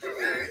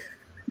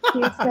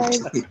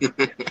 PS5.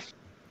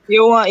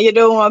 You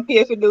don't want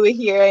pay to do it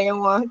here and you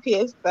want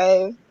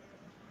PS5.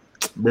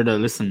 Brother,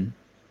 listen.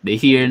 The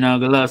here now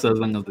gonna last as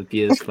long as the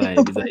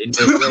PS5 is an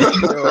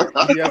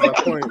investment. He has a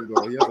point,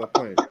 though. He has a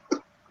point.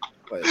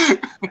 Like,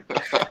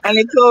 And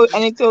it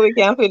told we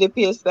can play the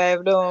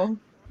PS5 though.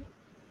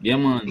 Yeah,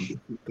 man.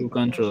 Two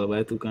controller,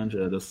 buy two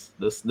controller.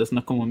 That's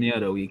not come with me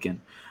other weekend.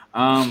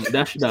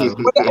 Dash dog.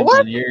 Yeah,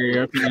 What? man.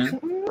 Your opinion.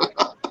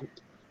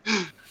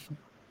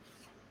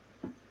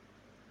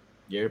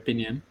 Your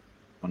opinion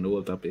on the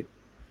whole topic.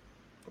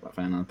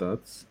 Final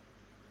thoughts.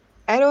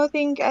 I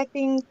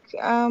think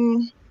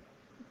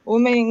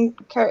women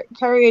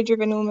career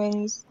driven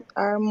women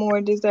are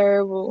more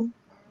desirable,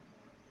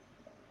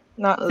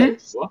 not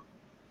less. What?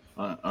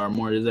 Are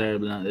more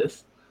desirable than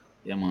this?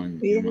 Yeah, man.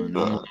 Yeah, Yeah. man. The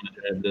woman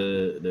that drive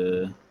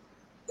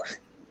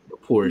the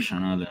Porsche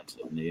and all that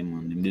stuff. Yeah,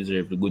 man. They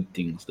deserve the good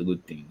things. The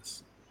good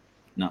things.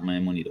 Not my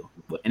money though.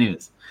 But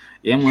anyways,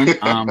 yeah, man.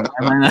 My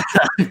final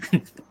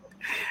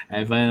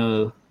my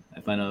final,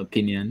 my final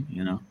opinion.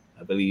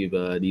 I believe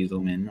these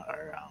women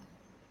are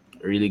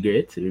really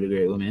great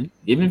women.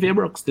 Even if you're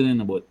broke, still in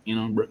about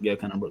broke girl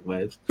kind of broke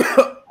vibes.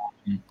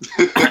 Mm.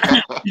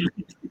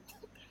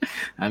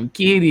 I'm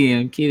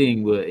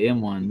kidding, but yeah,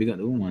 man, we got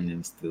the woman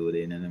them still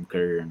they in them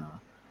career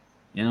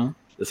and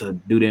just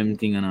do them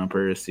thing and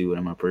pursue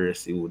them,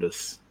 pursue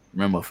just.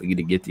 Remember, for you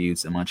to get to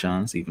use them a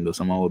chance, even though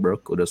somehow we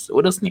broke, we just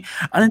need.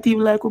 I don't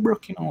even like we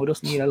broke, we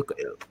just need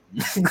alcohol.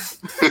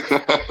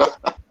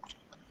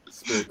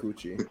 Spill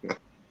coochie.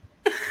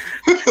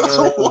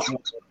 Uh,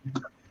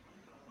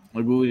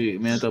 my bro,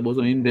 man, talk about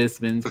some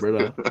investments,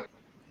 brother.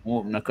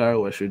 Open a car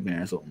wash with me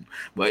or something.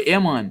 But yeah,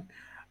 man.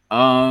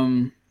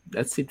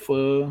 That's it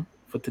for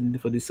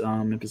this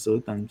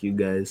episode. Thank you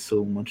guys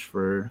so much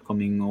for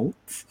coming out.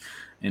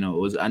 I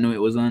know it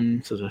was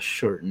on such a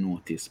short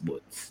notice,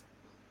 but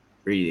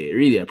really,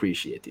 really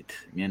appreciate it.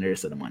 Me and the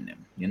rest of them on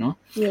them. Yes,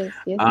 it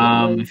If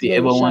was you very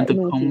ever want short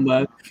to come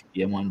notice. back,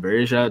 yeah, man,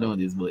 very short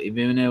notice. But if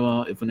you never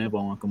want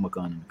to come back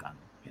on, we can.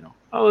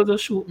 Oh,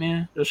 just shoot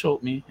me, just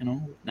shoot me.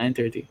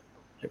 9:30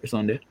 every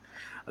Sunday.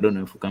 I don't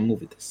know if we can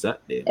move it to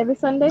Saturday, Every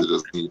but Sunday? They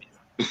just need.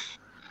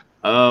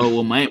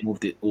 we might move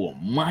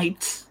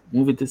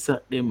it to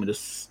Saturday. We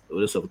just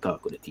have to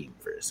talk with the team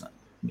first, and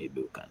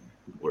maybe we can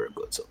work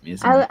out something. You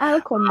see me?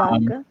 I'll come back.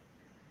 Um,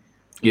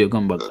 you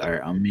come back, are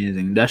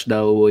amazing. Dash that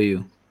over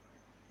you.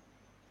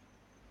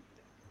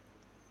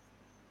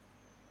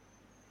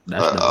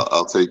 Dash that.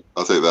 I'll take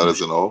that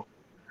as an O.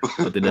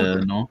 What did I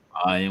know?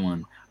 I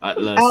man.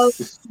 I'll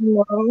Atlas.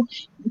 know.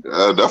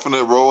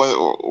 Definitely,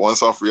 bro.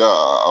 Once I'm free,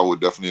 I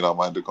would definitely not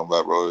mind to come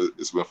back, bro.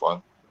 It's been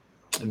fun.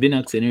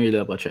 Vinox, you really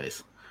have a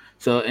choice.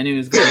 So,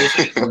 anyways, guys,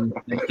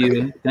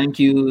 thank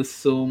you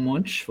so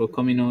much for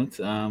coming out.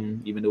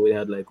 Even though we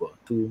had like what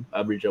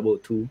average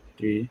about 2,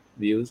 3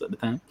 views at the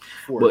time,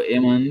 4. but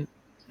man,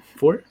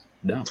 4,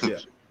 damn. Yeah.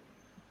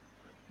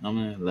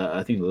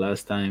 I think the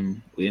last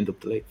time we ended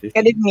up to like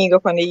Edit 15. me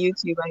up on the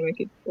YouTube and make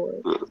it for.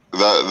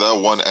 That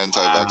one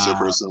anti-vaxxer Wow.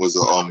 person was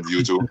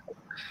view too.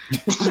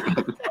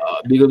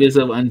 Big of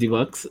yourself,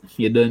 anti-vax.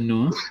 You don't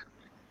know.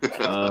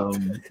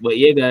 But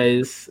yeah,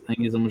 guys, thank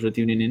you so much for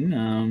tuning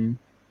in.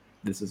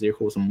 This is your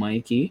host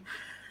Mikey.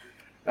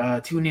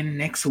 Tune in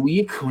next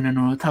week. We don't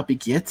know a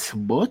topic yet,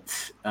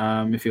 but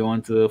if you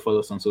want to follow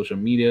us on social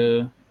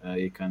media,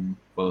 you can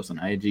follow us on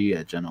IG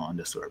at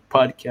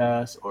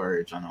Jahknow_podcast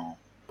or Jahknow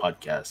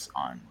podcast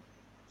on,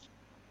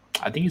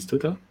 I think it's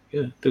Twitter.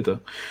 Yeah, Twitter.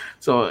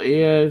 So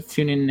yeah,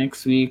 tune in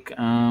next week.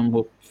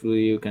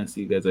 Hopefully you can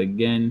see you guys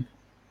again.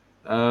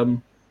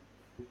 Um,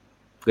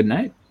 good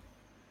night.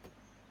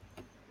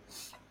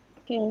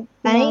 Okay. Good night.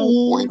 Bye.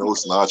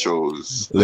 Buenos nachos.